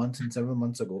सिर्फ 4 months and 7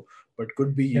 months ago, but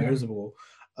could be years ago.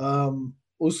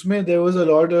 उसमें there was a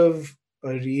lot of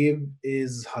Areeb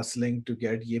is hustling to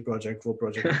get ये project वो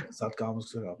project साथ काम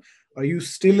उसका. Are you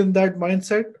still in that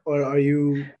mindset or are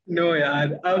you? No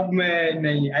यार, अब मैं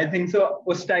नहीं. I think so.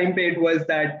 उस time पे it was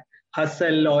that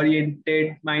hustle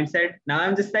oriented mindset. Now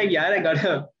I'm just like यार, I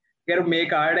gotta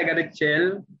make art, I gotta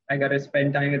chill, I gotta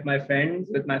spend time with my friends,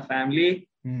 with my family,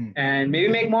 and maybe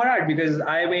make more art, because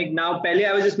I make now. Pehle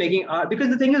I was just making art because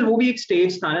the thing is, वो भी एक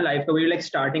stage था ना life का, where you're like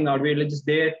starting out, where you're like just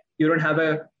there,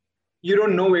 you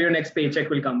don't know where your next paycheck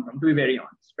will come from, to be very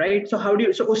honest, right? So how do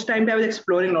you? So उस time पे I was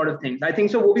exploring a lot of things. I think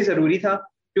so वो भी जरूरी था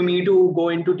to me to go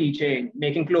into teaching,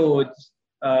 making clothes,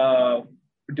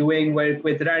 doing work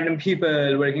with random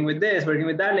people, working with this, working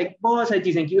with that, like बहुत सारी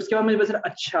चीजें की. उसके बाद मुझे बस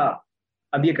अच्छा,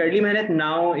 अब ये कर ली मेहनत,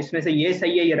 now इसमें से ये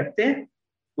सही है, ये रखते हैं,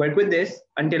 work with this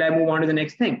until I move on to the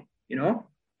next thing, you know.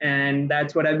 And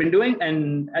that's what I've been doing.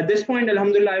 And at this point,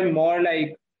 alhamdulillah, I'm more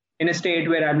like in a state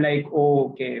where I'm like, oh,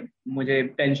 okay,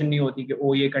 मुझे tension नहीं होती कि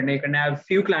oh ये करना. I have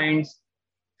few clients,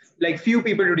 like few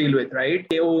people to deal with, right?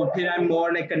 Oh, then I'm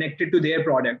more like connected to their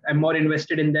product. I'm more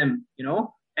invested in them, you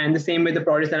know. And the same with the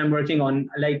projects that I'm working on.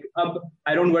 Like,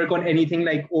 I don't work on anything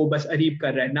like, oh, बस Areeb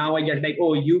कर रहा है. Now I get like,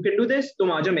 oh, you can do this.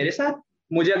 तुम आ जाओ मेरे साथ.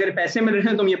 मुझे अगर पैसे मिल रहे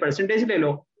हैं तुम ये percentage ले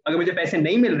लो. अगर मुझे पैसे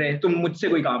नहीं मिल रहे हैं तुम मुझसे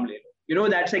कोई काम ले लो. You know,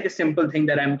 that's like a simple thing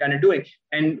that I'm kind of doing.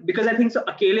 And because I think so,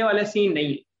 अकेले वाला scene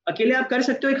नहीं. अकेले आप कर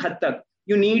सकते हो एक हद तक.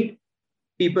 You need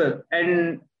people.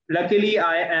 And luckily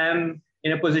I am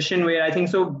in a position where I think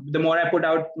so, the more I put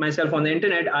out myself on the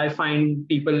internet, I find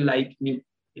people like me,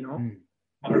 you know,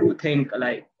 or who think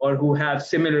alike, or who have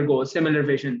similar goals, similar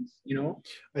visions, you know.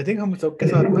 I think हम सबके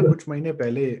साथ ना कुछ महीने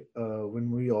पहले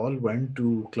when we all went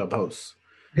to Clubhouse.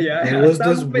 Yeah, there was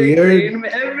this weird.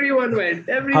 Everyone went,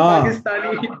 every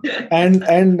Pakistani.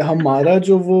 and हमारा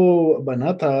जो वो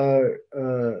बना था,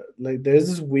 like there's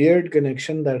this weird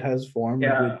connection that has formed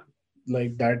with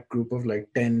like that group of like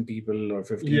 10 people or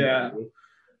 15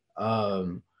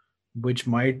 people, which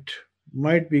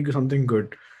might be something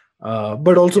good,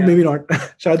 but also maybe not.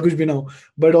 शायद कुछ भी ना हो,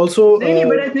 but also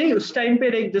but I think उस time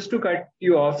पे, like, just to cut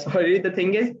you off, sorry, the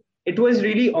thing is, it was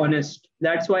really honest.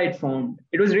 That's why it formed.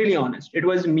 It was really honest. It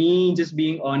was me just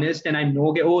being honest, and I know,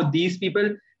 okay, oh, these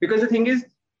people, because the thing is,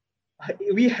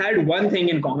 we had one thing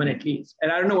in common at least,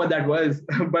 and I don't know what that was,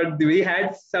 but we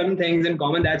had some things in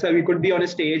common. That's why we could be on a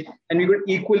stage and we could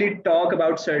equally talk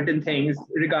about certain things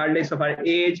regardless of our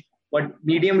age, what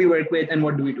medium we work with, and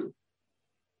what do we do.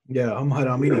 Yeah, हम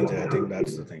हरामी नहीं थे. I think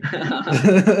that's the thing.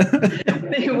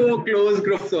 नहीं, वो close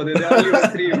groups होते थे, only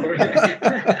 3 or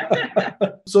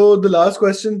 4. So the last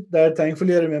question that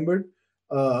thankfully I remembered,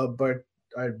 but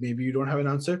maybe you don't have an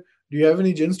answer. Do you have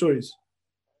any gin stories?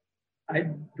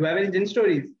 Do I have any gin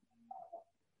stories?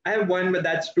 I have one, but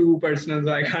that's too personal,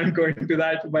 so I can't go into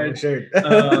that. But oh, shit.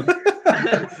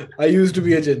 I used to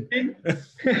be a gin.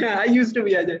 I used to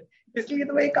be a gin. इसलिए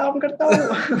तो मैं काम करता हूँ.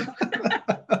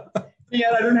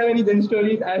 Yeah, I don't have any gin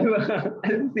stories.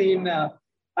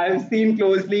 I've seen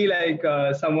closely like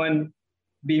someone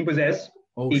being possessed,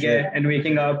 and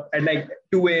waking up at like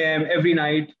 2 a.m. every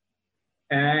night,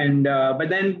 and but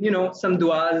then, you know, some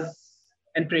duas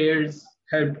and prayers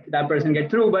helped that person get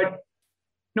through. But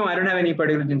no, I don't have any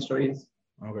particular gin stories.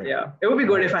 Okay. Yeah, it would be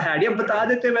good if I had. Yeah, बता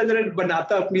देते मैं जरा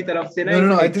बनाता अपनी तरफ से ना.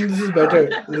 No, I think this is better.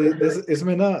 This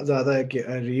इसमें ना ज़्यादा है कि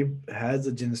Areeb has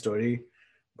a gin story,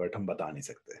 but हम बता नहीं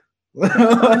सकते.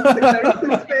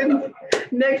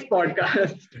 Next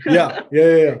podcast. Yeah.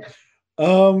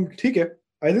 ठीक है.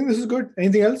 I think this is good.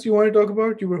 Anything else you want to talk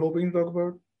about? You were hoping to talk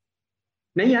about?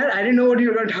 No, yeah, I didn't know what you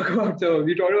were going to talk about. So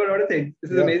we talked about a lot of things.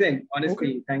 This is amazing.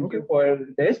 Honestly, thank you for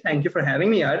this. Thank you for having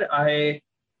me, yaar. I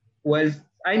was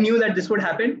I knew that this would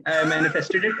happen. I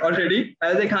manifested it already.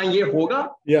 I was like, हाँ ये होगा.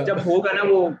 Yeah. जब होगा ना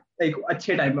वो like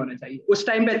अच्छे time पे होना चाहिए. उस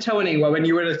टाइम पे अच्छा वो नहीं हुआ when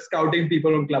you were scouting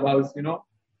people on Clubhouse, you know.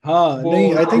 हाँ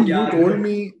नहीं, I think you told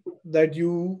me that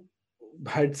you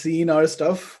had seen our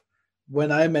stuff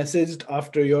when I messaged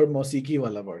after your Mosiki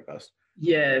wala podcast.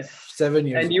 Yes. 7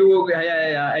 years. And you,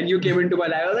 and you came into my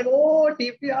life. I was like, oh,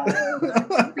 TPR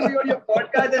on your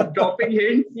podcast is dropping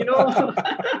hints, you know.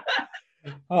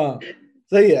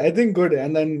 So yeah, I think good.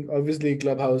 And then obviously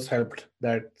Clubhouse helped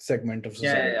that segment of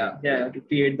society. Yeah, to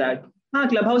create that. हाँ,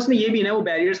 Clubhouse ने ये भी ना वो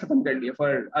barriers खत्म कर दिए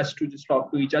for us to just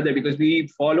talk to each other because we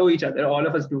follow each other. All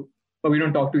of us do, but we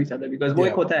don't talk to each other because वो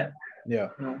एक होता है. Yeah.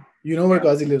 You know where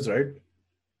Qazi lives, right?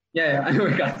 Yeah, I know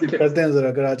where Qazi lives. करते हैं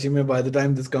जरा कराची में by the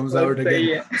time this comes out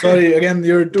again. Sorry, again,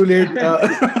 you're too late.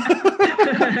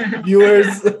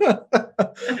 Viewers.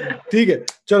 ठीक है.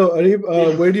 चलो,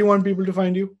 Areeb, where do you want people to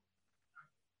find you?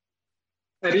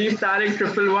 Areeb Tariq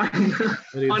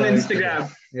 111 on Instagram.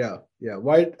 Yeah.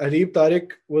 Why Areeb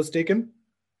Tariq was taken?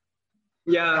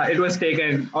 Yeah, it was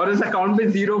taken. और उस account पे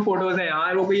 0 photos हैं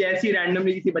यार. वो कोई ऐसी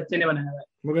randomly किसी बच्चे ने बनाया है.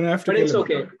 We're gonna have to. But it's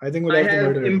okay. I think we'll have to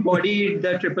murder him. embodied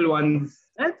the 111s.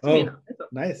 That's me.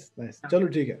 Nice. चलो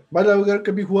ठीक है. But अगर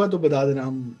कभी हुआ तो बता देना,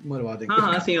 हम मरवा देंगे.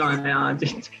 हाँ सीन on है हाँ.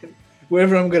 We're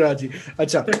from Karachi.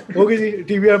 अच्छा. Okay जी.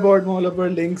 TBR board मौला पर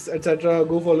links etc.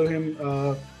 Go follow him.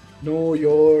 Know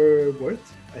your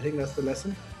worth. I think that's the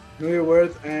lesson. Know your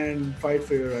worth and fight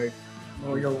for your right.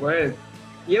 Know your worth.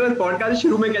 ये बस podcast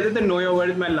शुरू में कहते थे know your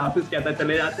worth, मैं लाफिज कहता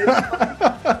चले जाते.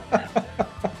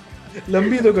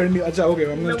 लंबी तो करनी. अच्छा okay,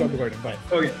 I'm gonna stop recording. Bye.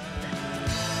 Okay.